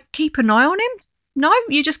actually like keep an eye on him? No,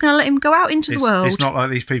 you're just going to let him go out into the world. It's not like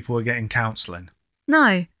these people were getting counselling.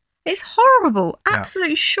 No, it's horrible. Yeah.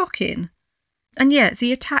 Absolutely shocking. And yeah,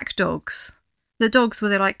 the attack dogs. The dogs where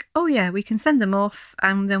they're like, oh yeah, we can send them off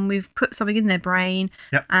and then we've put something in their brain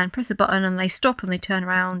Yep. and press a button and they stop and they turn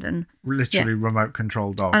around and Literally remote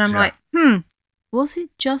control dogs. I'm yeah. like, was it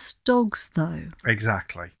just dogs though?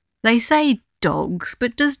 Exactly. They say dogs,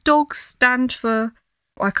 but does dogs stand for,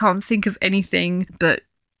 I can't think of anything but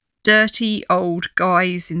dirty old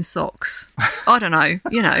guys in socks. I don't know,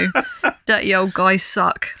 dirty old guys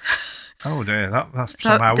suck. Oh dear, that's So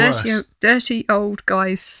somehow worse. dirty old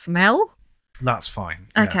guys smell? That's fine.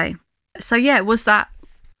 yeah. Okay. So yeah, was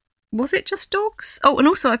it just dogs? Oh, and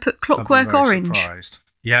also I put I'd be Clockwork very Orange surprised.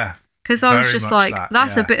 Yeah. because I was very just much like, that,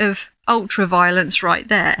 that's yeah. a bit of ultra violence right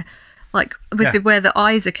there, like with Yeah. where the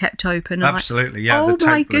eyes are kept open. And Absolutely, yeah. Oh the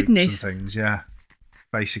my tape loops goodness. and things, yeah.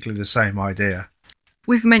 Basically the same idea.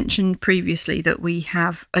 We've mentioned previously that we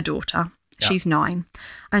have a daughter. Yeah. She's 9,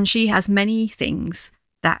 and she has many things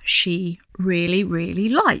that she really, really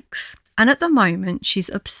likes. And at the moment, she's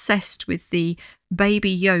obsessed with the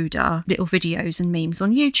Baby Yoda little videos and memes on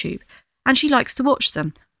YouTube. And she likes to watch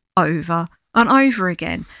them over and over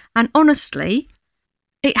again. And honestly,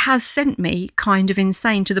 it has sent me kind of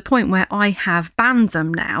insane to the point where I have banned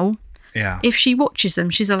them now. Yeah. If she watches them,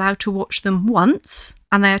 she's allowed to watch them once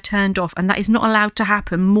and they are turned off. And that is not allowed to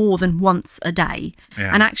happen more than once a day.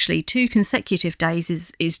 Yeah. And actually, 2 consecutive days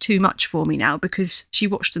is too much for me now because she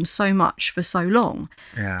watched them so much for so long.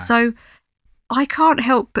 Yeah. So I can't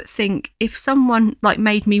help but think if someone like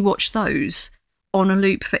made me watch those on a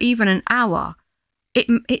loop for even an hour,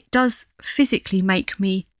 it does physically make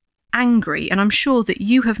me angry. And I'm sure that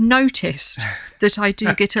you have noticed that I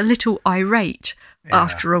do get a little irate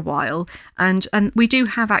after a while. And we do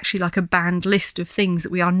have actually like a banned list of things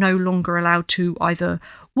that we are no longer allowed to either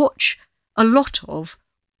watch a lot of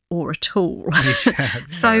or at all. yeah,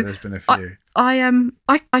 So there's been a few.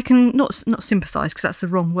 I can not sympathise, because that's the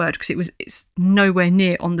wrong word, because it's nowhere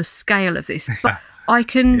near on the scale of this, but I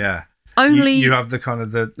can only you have the kind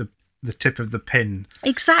of the tip of the pin.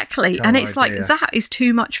 Exactly. And it's idea. like, that is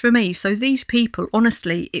too much for me. So these people,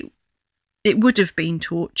 honestly, it would have been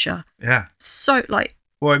torture. Yeah. So like,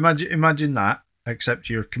 well, imagine that, except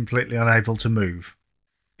you're completely unable to move.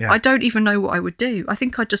 Yeah. I don't even know what I would do. I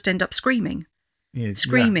think I'd just end up screaming.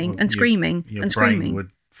 Screaming and screaming your and brain screaming. Would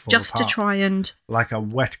fall just apart. to try and... Like a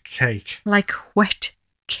wet cake. Like wet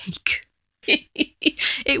cake.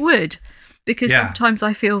 It would. Because sometimes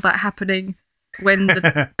I feel that happening when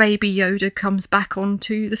the baby Yoda comes back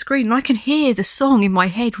onto the screen. And I can hear the song in my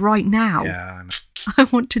head right now. Yeah, I know. I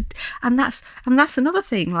want to... And that's another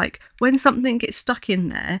thing. Like, when something gets stuck in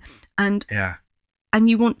there and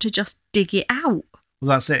you want to just dig it out. Well,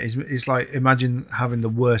 that's it. It's like, imagine having the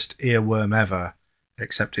worst earworm ever,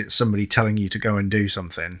 except it's somebody telling you to go and do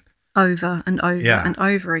something. Over and over and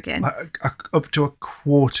over again. Like, up to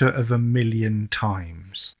 250,000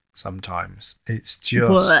 times sometimes. It's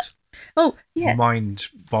just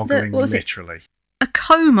mind-boggling, literally. A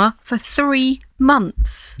coma for 3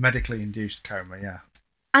 months. Medically induced coma, yeah.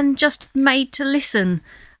 And just made to listen.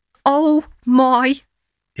 Oh my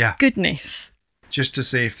goodness. Just to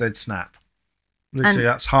see if they'd snap. Literally,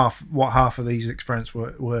 that's half of these experiments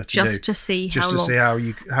were to do. Just to see how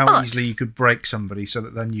easily you could break somebody so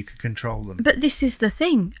that then you could control them. But this is the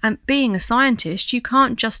thing. Being a scientist, you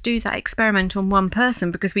can't just do that experiment on one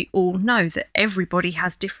person, because we all know that everybody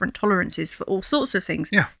has different tolerances for all sorts of things.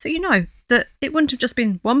 Yeah. So you know that it wouldn't have just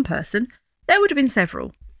been one person. There would have been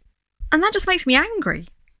several. And that just makes me angry.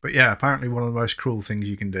 But yeah, apparently one of the most cruel things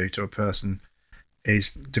you can do to a person is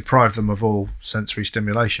deprive them of all sensory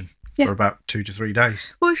stimulation. For about 2 to 3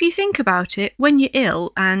 days. Well, if you think about it, when you're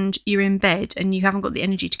ill and you're in bed and you haven't got the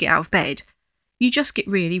energy to get out of bed, you just get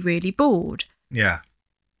really, really bored. Yeah.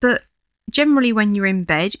 But generally when you're in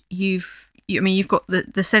bed, you've got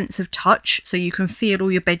the sense of touch, so you can feel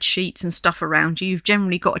all your bed sheets and stuff around you. You've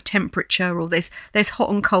generally got a temperature, or there's hot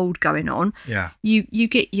and cold going on. Yeah. You'll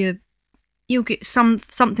get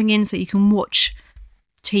something in, so you can watch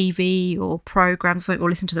TV or programs, or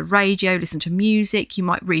listen to the radio, listen to music, you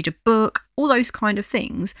might read a book, all those kind of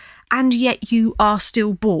things, and yet you are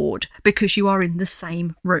still bored because you are in the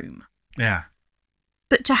same room. Yeah.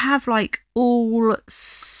 But to have like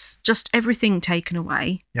just everything taken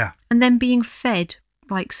away, and then being fed,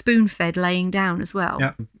 like spoon-fed, laying down as well.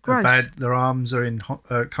 Yeah. Gross. Bed, their arms are in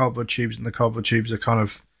cardboard tubes, and the cardboard tubes are kind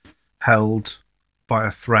of held by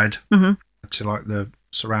a thread to like the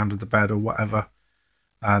surround of the bed or whatever.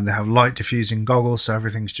 And they have light diffusing goggles, so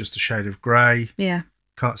everything's just a shade of grey. Yeah.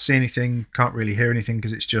 Can't see anything, can't really hear anything,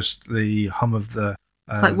 because it's just the hum of the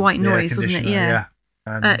it's like white noise, wasn't it? Yeah.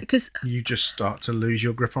 And because you just start to lose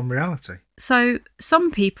your grip on reality. So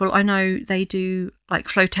some people, I know, they do like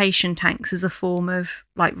flotation tanks as a form of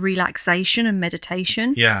like relaxation and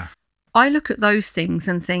meditation. Yeah. I look at those things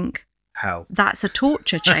and think, hell, that's a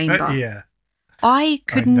torture chamber. Yeah. I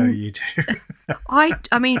couldn't. I know you do.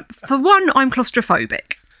 I mean, for one, I'm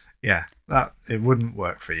claustrophobic. Yeah, it wouldn't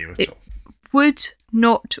work for you at all. Would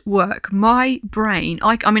not work. My brain.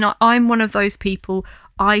 I'm one of those people.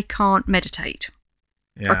 I can't meditate.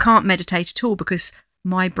 Yeah. I can't meditate at all because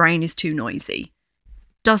my brain is too noisy.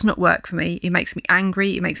 Does not work for me. It makes me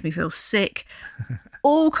angry. It makes me feel sick.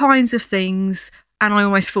 All kinds of things, and I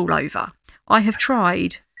almost fall over. I have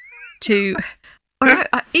tried to.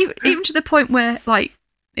 Even to the point where, like,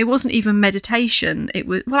 it wasn't even meditation. It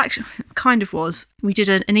was, well, actually, it kind of was. We did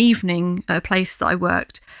an evening at a place that I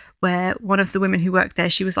worked where one of the women who worked there,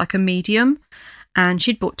 she was like a medium, and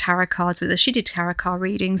she'd bought tarot cards with us. She did tarot card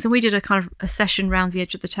readings, and we did a kind of a session round the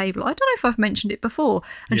edge of the table. I don't know if I've mentioned it before.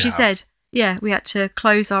 And she said, we had to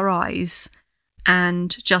close our eyes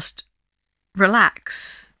and just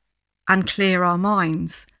relax and clear our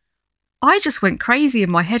minds. I just went crazy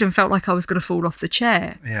in my head and felt like I was going to fall off the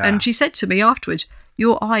chair. Yeah. And she said to me afterwards,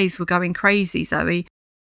 your eyes were going crazy, Zoe.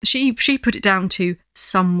 She put it down to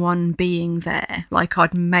someone being there, like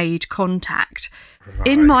I'd made contact. Right.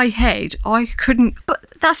 In my head, I couldn't, but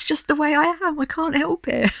that's just the way I am. I can't help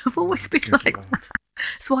it. I've always been like that.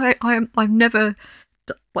 So I've never,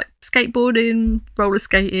 like, skateboarding, roller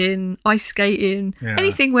skating, ice skating,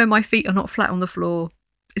 anything where my feet are not flat on the floor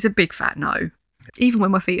is a big fat no. Even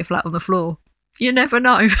when my feet are flat on the floor. You never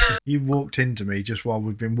know. You walked into me just while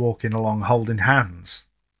we've been walking along holding hands.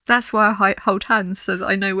 That's why I hold hands, so that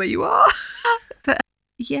I know where you are. But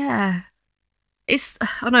yeah,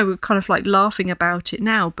 I know we're kind of like laughing about it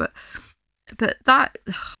now, but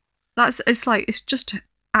it's just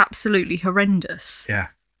absolutely horrendous. Yeah.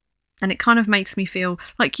 And it kind of makes me feel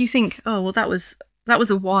like you think, oh, well, that was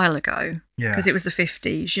a while ago. Yeah. Because it was the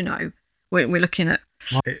 50s, you know. We're looking at...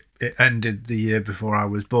 It ended the year before I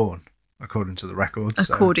was born, according to the records.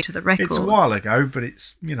 According to the records. It's a while ago, but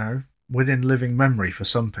it's, you know, within living memory for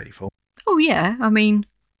some people. Oh, yeah. I mean,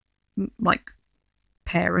 like,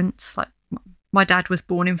 parents, like, my dad was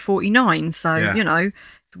born in 49, so, Yeah. you know,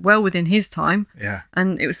 well within his time. Yeah.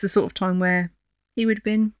 And it was the sort of time where he would have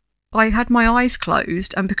been... I had my eyes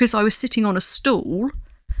closed, and because I was sitting on a stool,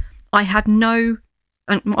 I had no...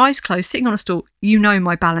 And my eyes closed, sitting on a stool, you know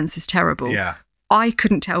my balance is terrible. Yeah. I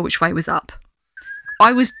couldn't tell which way was up.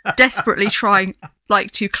 I was desperately trying,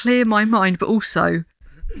 like, to clear my mind, but also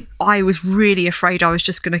I was really afraid I was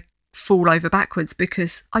just going to fall over backwards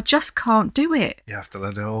because I just can't do it. You have to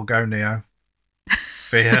let it all go, Neo.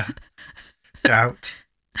 Fear. Doubt.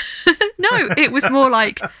 No, it was more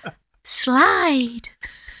like, slide.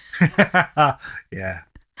 Yeah.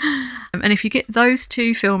 And if you get those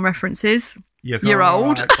two film references, You're all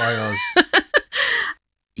old. right by us.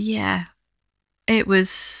 yeah, it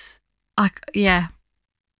was,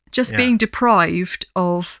 just Yeah. being deprived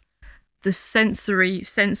of the sensory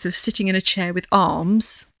sense of sitting in a chair with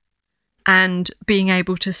arms and being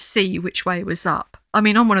able to see which way was up. I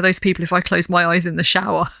mean, I'm one of those people, if I close my eyes in the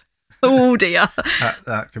shower, oh dear.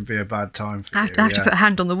 That could be a bad time for I you. have to put a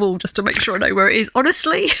hand on the wall just to make sure I know where it is,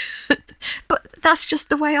 honestly. But that's just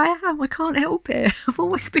the way I am. I can't help it. I've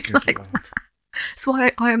always been Good like Lord. that. So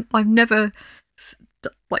I've never,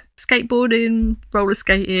 like, skateboarding, roller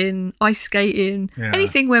skating, ice skating, Yeah.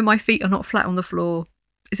 anything where my feet are not flat on the floor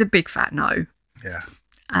is a big fat no. Yeah.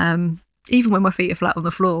 Even when my feet are flat on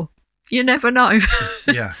the floor, you never know.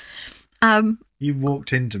 Yeah. You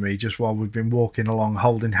walked into me just while we've been walking along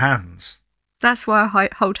holding hands. That's why I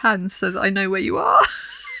hold hands, so that I know where you are.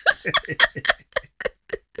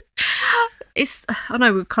 I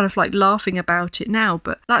know we're kind of like laughing about it now,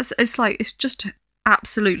 but it's just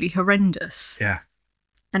absolutely horrendous. Yeah.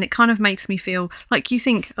 And it kind of makes me feel like you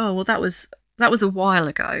think, oh, well, that was a while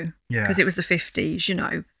ago. Yeah. Because it was the 50s, you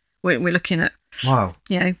know. We're looking at, Well,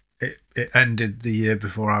 you know, it ended the year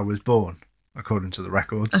before I was born, according to the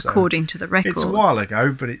records. according to the records. It's a while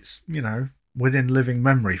ago, but it's, you know, within living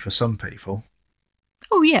memory for some people.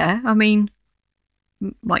 Oh, yeah. I mean,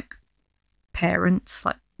 like, parents,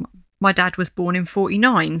 like, my dad was born in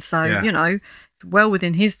 49, so, Yeah. you know, well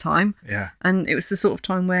within his time. Yeah. And it was the sort of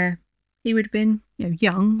time where he would have been, you know,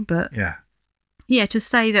 young, but Yeah. yeah, to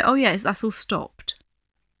say that, oh, yeah, that's all stopped.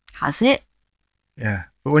 Has it? Yeah.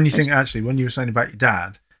 But when you think, actually, when you were saying about your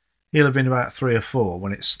dad, he'll have been about 3 or 4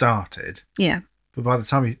 when it started. Yeah. But by the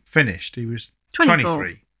time he finished, he was 24.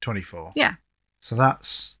 23, 24. Yeah. So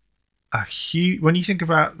that's a huge... When you think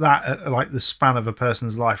about that, like the span of a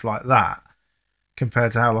person's life like that,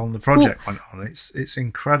 compared to how long the project went on, it's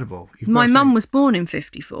incredible. My mum was born in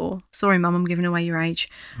 54. Sorry, Mum, I'm giving away your age.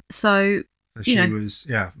 So, She you know. was,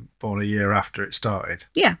 born a year after it started.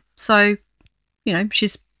 yeah. So, you know,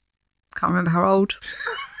 she's... Can't remember how old.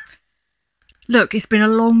 Look, it's been a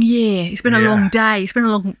long year. It's been a long day. It's been a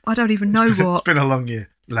long... I don't even know what. It's been a long year.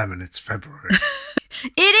 Lemon, it's February.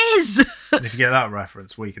 It is! And if you get that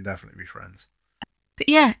reference, we can definitely be friends. But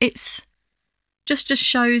yeah, it's... Just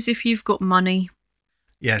shows if you've got money.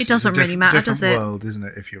 Yes, It doesn't really matter, different does it? world, isn't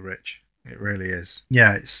it? If you're rich, it really is.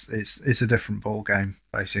 Yeah, it's a different ball game,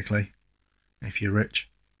 basically. If you're rich,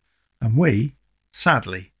 and we,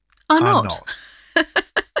 sadly, Are are not. not.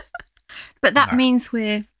 But that No. means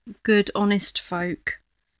we're good, honest folk.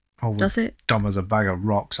 Oh, we're Does it? dumb as a bag of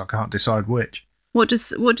rocks. I can't decide which. What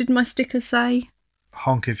did my sticker say?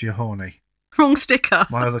 Honk if you're horny. Wrong sticker.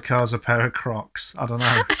 My other car's a pair of Crocs. I don't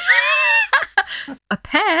know. A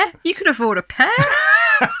pair? You can afford a pair?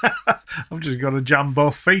 I've just got to jam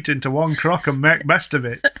both feet into one Croc and make best of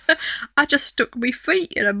it. I just stuck my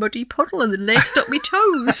feet in a muddy puddle and then laced up my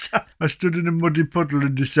toes. I stood in a muddy puddle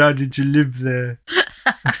and decided to live there.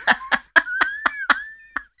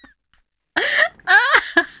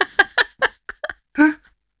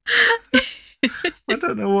 I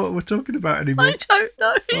don't know what we're talking about anymore. I don't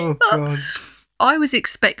know. Oh, God. I was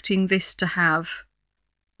expecting this to have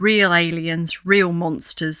real aliens, real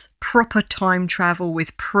monsters, proper time travel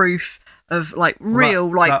with proof of like real,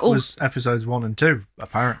 that was episodes 1 and 2,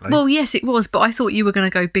 apparently. Well, yes, it was, but I thought you were going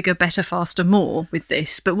to go bigger, better, faster, more with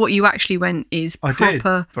this. But what you actually went is I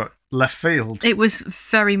proper. did, but left field. It was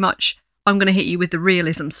very much. I'm going to hit you with the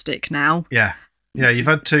realism stick now. Yeah, you've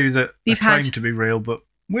had 2 that You've claim had- to be real, but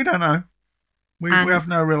we don't know. We And- have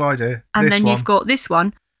no real idea. And This then one, you've got this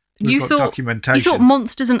one. we've You got thought documentation. you thought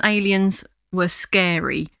monsters and aliens were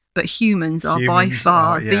scary, but humans are by Humans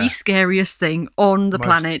far are, yeah. the scariest thing on the Most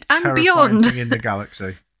planet and terrifying beyond. thing in the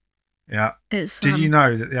galaxy. Yeah. It's Did you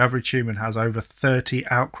know that the average human has over 30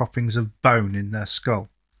 outcroppings of bone in their skull?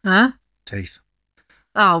 Huh? Teeth.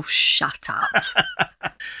 Oh, shut up.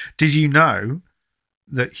 Did you know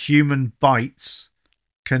that human bites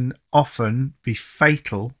can often be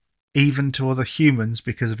fatal even to other humans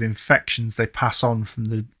because of infections they pass on from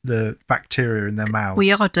the bacteria in their mouths?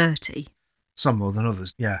 We are dirty. Some more than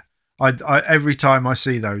others, yeah. I every time I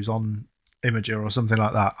see those on Imager or something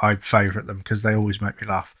like that, I favourite them because they always make me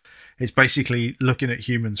laugh. It's basically looking at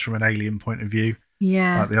humans from an alien point of view.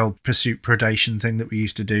 Yeah. Like the old pursuit predation thing that we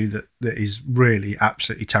used to do that is really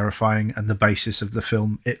absolutely terrifying, and the basis of the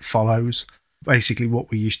film It Follows. Basically what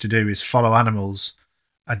we used to do is follow animals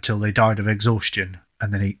until they died of exhaustion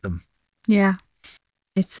and then eat them. Yeah.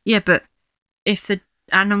 But if the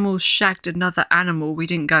animals shagged another animal, we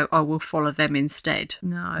didn't go, oh, we'll follow them instead.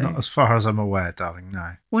 No. Not as far as I'm aware, darling,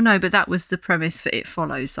 no. Well, no, but that was the premise for It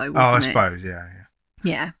Follows, though, Oh, wasn't I suppose, yeah.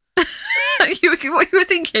 Yeah. You were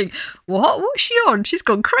thinking, what? What's she on? She's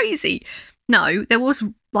gone crazy. No, there was,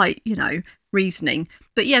 reasoning.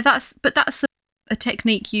 But yeah, that's a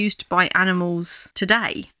technique used by animals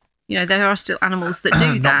today. There are still animals that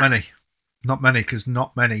do that. Not many, because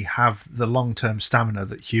not many have the long-term stamina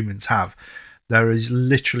that humans have. There is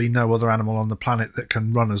literally no other animal on the planet that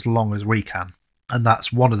can run as long as we can. And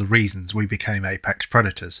that's one of the reasons we became apex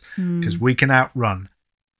predators, because we can outrun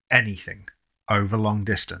anything over long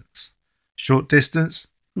distance. Short distance,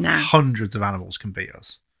 No. hundreds of animals can beat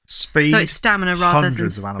us. Speed, So it's stamina rather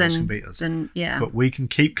hundreds of animals can beat us. yeah. But we can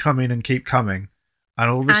keep coming, and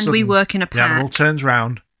all of a sudden, we work in a the animal pack. turns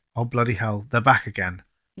round. Oh, bloody hell, they're back again.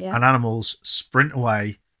 Yeah. And animals sprint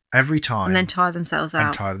away every time. And then tire themselves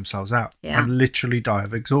out. And literally die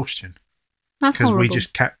of exhaustion. That's Because horrible. we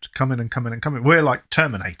just kept coming and coming and coming. We're like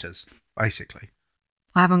Terminators, basically.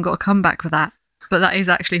 I haven't got a comeback for that, but that is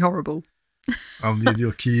actually horrible.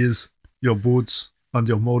 Your keys, your boots, and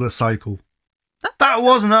your motorcycle. That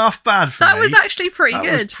wasn't half bad for me. That was actually pretty That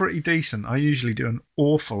good. was pretty decent. I usually do an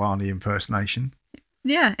awful Arnie impersonation.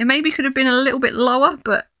 Yeah, it maybe could have been a little bit lower,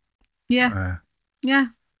 but yeah. Yeah.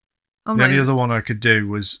 I'm The not only even- other one I could do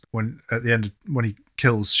was when at the end when he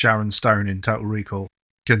kills Sharon Stone in Total Recall.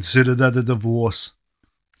 Consider that a divorce.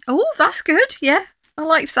 Oh, that's good. Yeah, I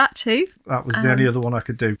liked that too. That was the only other one I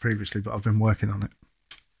could do previously, but I've been working on it.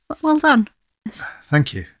 Well done. Yes.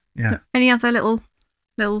 Thank you. Yeah. Any other little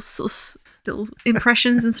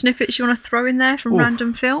impressions and snippets you want to throw in there from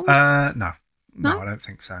random films? No, No? I don't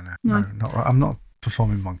think so. No. No, not. I'm not a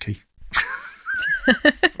performing monkey.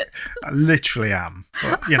 I literally am.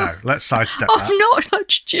 But, let's sidestep that. I'm not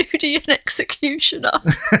Judge Judy, an executioner.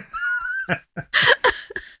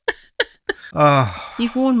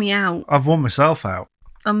 You've worn me out. I've worn myself out.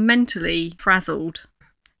 I'm mentally frazzled.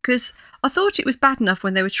 Because I thought it was bad enough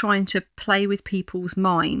when they were trying to play with people's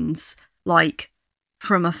minds, like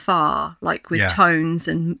from afar, like with tones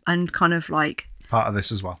and kind of like Part of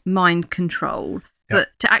this as well. mind control. Yeah. But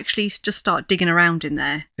to actually just start digging around in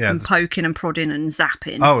there and poking and prodding and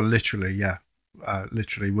zapping. Oh, literally, yeah.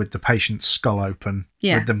 Literally with the patient's skull open,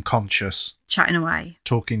 with them conscious, chatting away,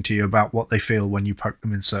 talking to you about what they feel when you poke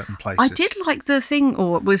them in certain places. I did like the thing,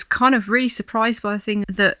 or was kind of really surprised by the thing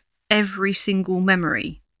that every single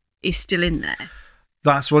memory is still in there.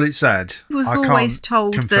 That's what it said. It was I always can't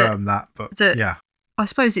told confirm that, but yeah. I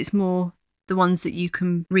suppose it's more the ones that you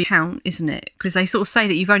can recount, isn't it? Because they sort of say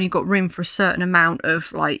that you've only got room for a certain amount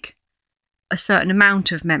of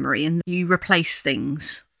memory, and you replace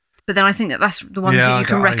things. But then I think that's the ones that you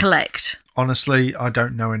can recollect. Honestly, I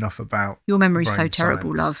don't know enough about your memory's so brain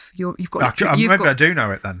terrible, science. love. You've got. Maybe I do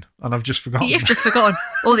know it then, and I've just forgotten. You've just forgotten.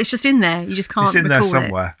 Or it's just in there. You just can't. It's in recall there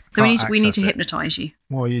somewhere. It. So we need to access it. hypnotise you.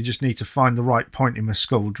 Well, you just need to find the right point in my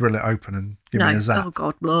skull, drill it open, and give me a zap. Oh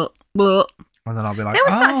God, blah, blah. And then I'll be like, there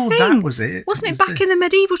was that thing. That was it. Wasn't it back in the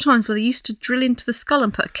medieval times where they used to drill into the skull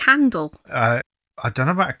and put a candle? I don't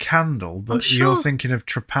know about a candle, but you're thinking of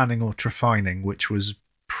trepanning or trefining, which was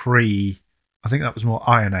I think that was more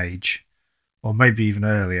Iron Age, or maybe even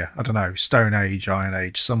earlier. I don't know, Stone Age, Iron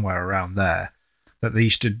Age, somewhere around there. That they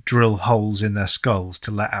used to drill holes in their skulls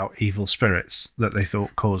to let out evil spirits that they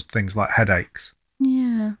thought caused things like headaches.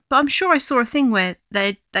 Yeah, but I'm sure I saw a thing where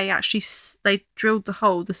they drilled the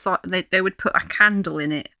hole. They would put a candle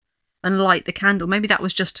in it and light the candle. Maybe that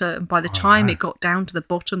was just by the time it got down to the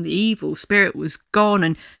bottom, the evil spirit was gone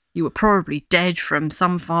and you were probably dead from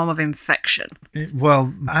some form of infection.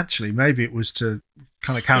 Well, actually, maybe it was to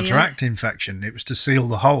kind of counteract infection. It was to seal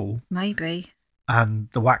the hole. Maybe. And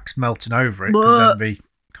the wax melting over it could then be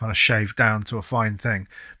kind of shaved down to a fine thing.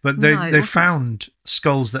 But they found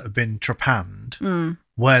skulls that have been trepanned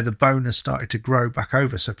where the bone has started to grow back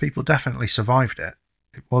over. So people definitely survived it.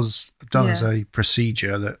 it was done as Yeah. a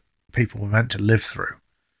procedure that people were meant to live through,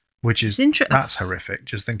 which is that's horrific.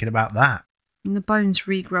 Just thinking about that. And the bones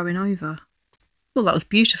regrowing over. Well, that was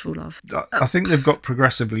beautiful, love. I think they've got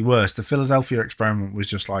progressively worse. The Philadelphia experiment was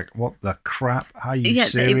just like, what the crap? How are you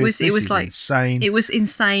serious? It was like insane. It was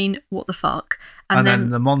insane. What the fuck? And then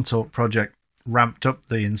the Montauk Project ramped up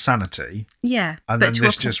the insanity. Yeah, and then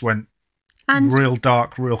this just went real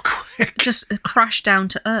dark, real quick. Just crashed down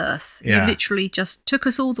to earth. Yeah. You literally just took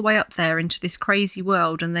us all the way up there into this crazy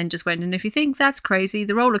world, and then just went. And if you think that's crazy,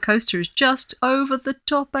 the roller coaster is just over the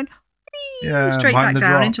top and. Straight back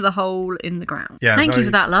down drop. into the hole in the ground. Yeah, Thank you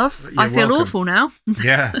for that, love. I feel welcome. awful now.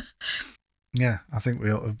 Yeah. Yeah, I think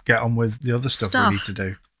we ought to get on with the other stuff we need to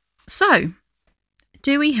do. So,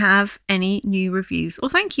 do we have any new reviews or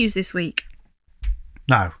thank yous this week?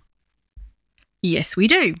 No. Yes, we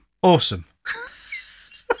do. Awesome.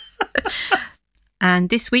 And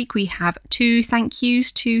this week we have 2 thank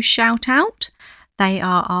yous to shout out. They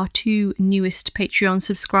are our 2 newest Patreon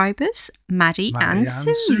subscribers, Maddie and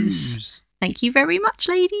Suze. Thank you very much,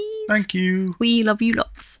 ladies. Thank you. We love you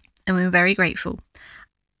lots, and we're very grateful.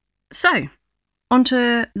 So, on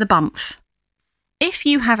to the bump. If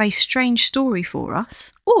you have a strange story for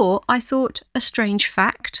us, or I thought a strange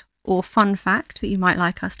fact or fun fact that you might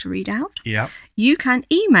like us to read out, you can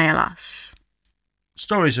email us.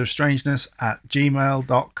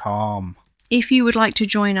 storiesofstrangeness@gmail.com. If you would like to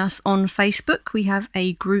join us on Facebook, we have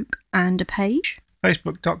a group and a page.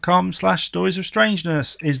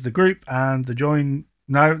 Facebook.com/storiesofstrangeness is the group, and the join...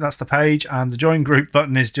 No, that's the page, and the join group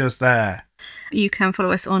button is just there. You can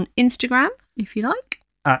follow us on Instagram, if you like.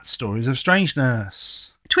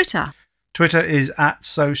 @storiesofstrangeness. Twitter. Twitter is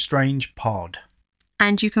 @SoStrangePod.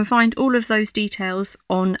 And you can find all of those details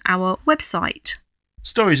on our website.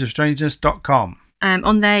 storiesofstrangeness.com.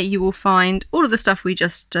 On there, you will find all of the stuff we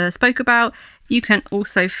just spoke about. You can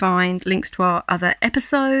also find links to our other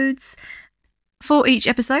episodes. For each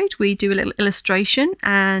episode, we do a little illustration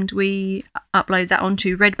and we upload that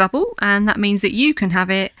onto Redbubble. And that means that you can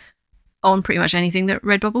have it on pretty much anything that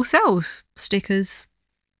Redbubble sells. Stickers,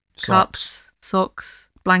 cups, socks,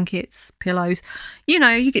 blankets, pillows. You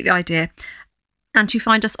know, you get the idea. And to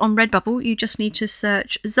find us on Redbubble, you just need to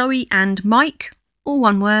search Zoe and Mike, all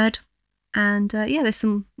one word. And there's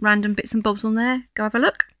some random bits and bobs on there. Go have a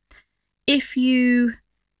look. If you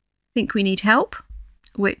think we need help,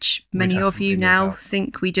 which many of you now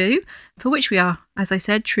think we do, for which we are, as I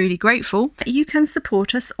said, truly grateful, you can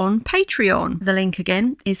support us on Patreon. The link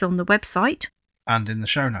again is on the website. And in the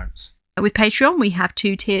show notes. With Patreon, we have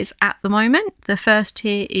 2 tiers at the moment. The first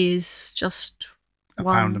tier is just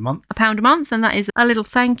 £1 a month. £1 a month, and that is a little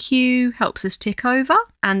thank you, helps us tick over.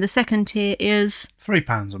 And the second tier is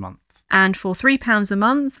 £3 a month. And for £3 a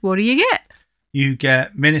month, what do you get? You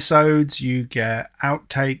get minisodes, you get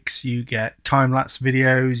outtakes, you get time-lapse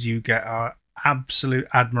videos, you get our absolute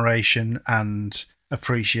admiration and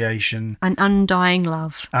appreciation. An undying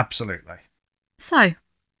love. Absolutely. So,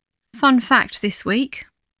 fun fact this week.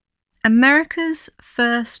 America's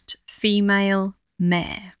first female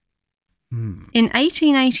mayor. In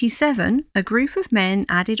 1887, a group of men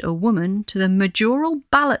added a woman to the majoral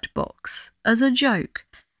ballot box as a joke,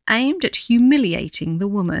 aimed at humiliating the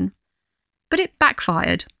woman. But it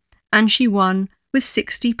backfired, and she won with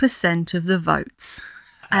 60% of the votes.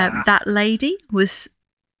 That lady was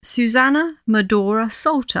Susanna Medora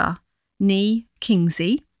Salter, née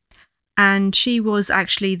Kingsley, and she was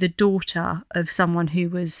actually the daughter of someone who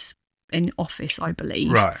was in office, I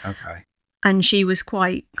believe. Right, okay. And she was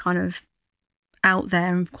quite kind of out there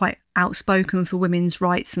and quite outspoken for women's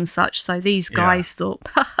rights and such. So these guys thought,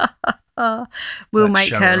 we'll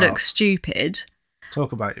make her look stupid.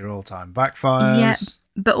 Talk about your all-time backfires. Yeah,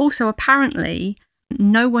 but also apparently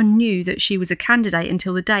no one knew that she was a candidate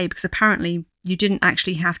until the day, because apparently you didn't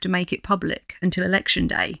actually have to make it public until election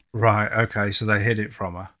day. Right, okay, so they hid it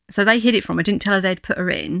from her. So they hid it from her, didn't tell her they'd put her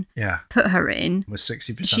in. Yeah. Put her in. With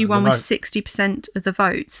 60% She won with 60% of the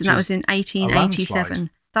votes, and that was in 1887.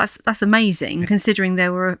 That's amazing, considering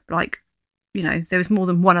there were, there was more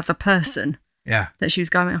than one other person that she was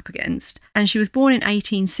going up against. And she was born in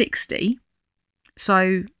 1860,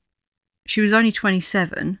 so she was only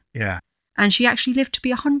 27. Yeah. And she actually lived to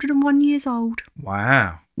be 101 years old.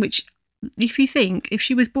 Wow. Which, if you think, if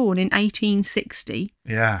she was born in 1860,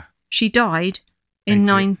 she died in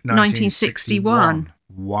 1961.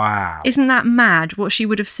 Wow. Isn't that mad what she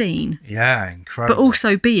would have seen? Yeah, incredible. But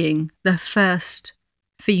also being the first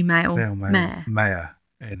female mayor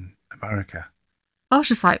in America. I was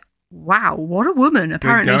just like, wow, what a woman.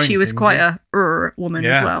 Apparently she was quite a woman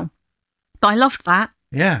as well. But I loved that.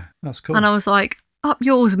 Yeah, that's cool. And I was like, up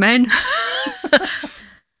yours, men.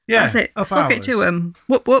 Yeah, that's it. up Sock it ours. to him.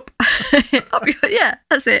 Whoop whoop. Yeah,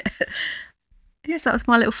 that's it. Yes, that was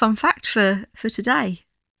my little fun fact for today.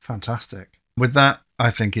 Fantastic. With that, I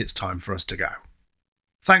think it's time for us to go.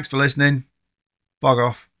 Thanks for listening. Bog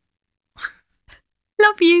off.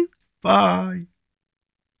 Love you. Bye.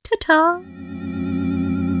 Ta-ta.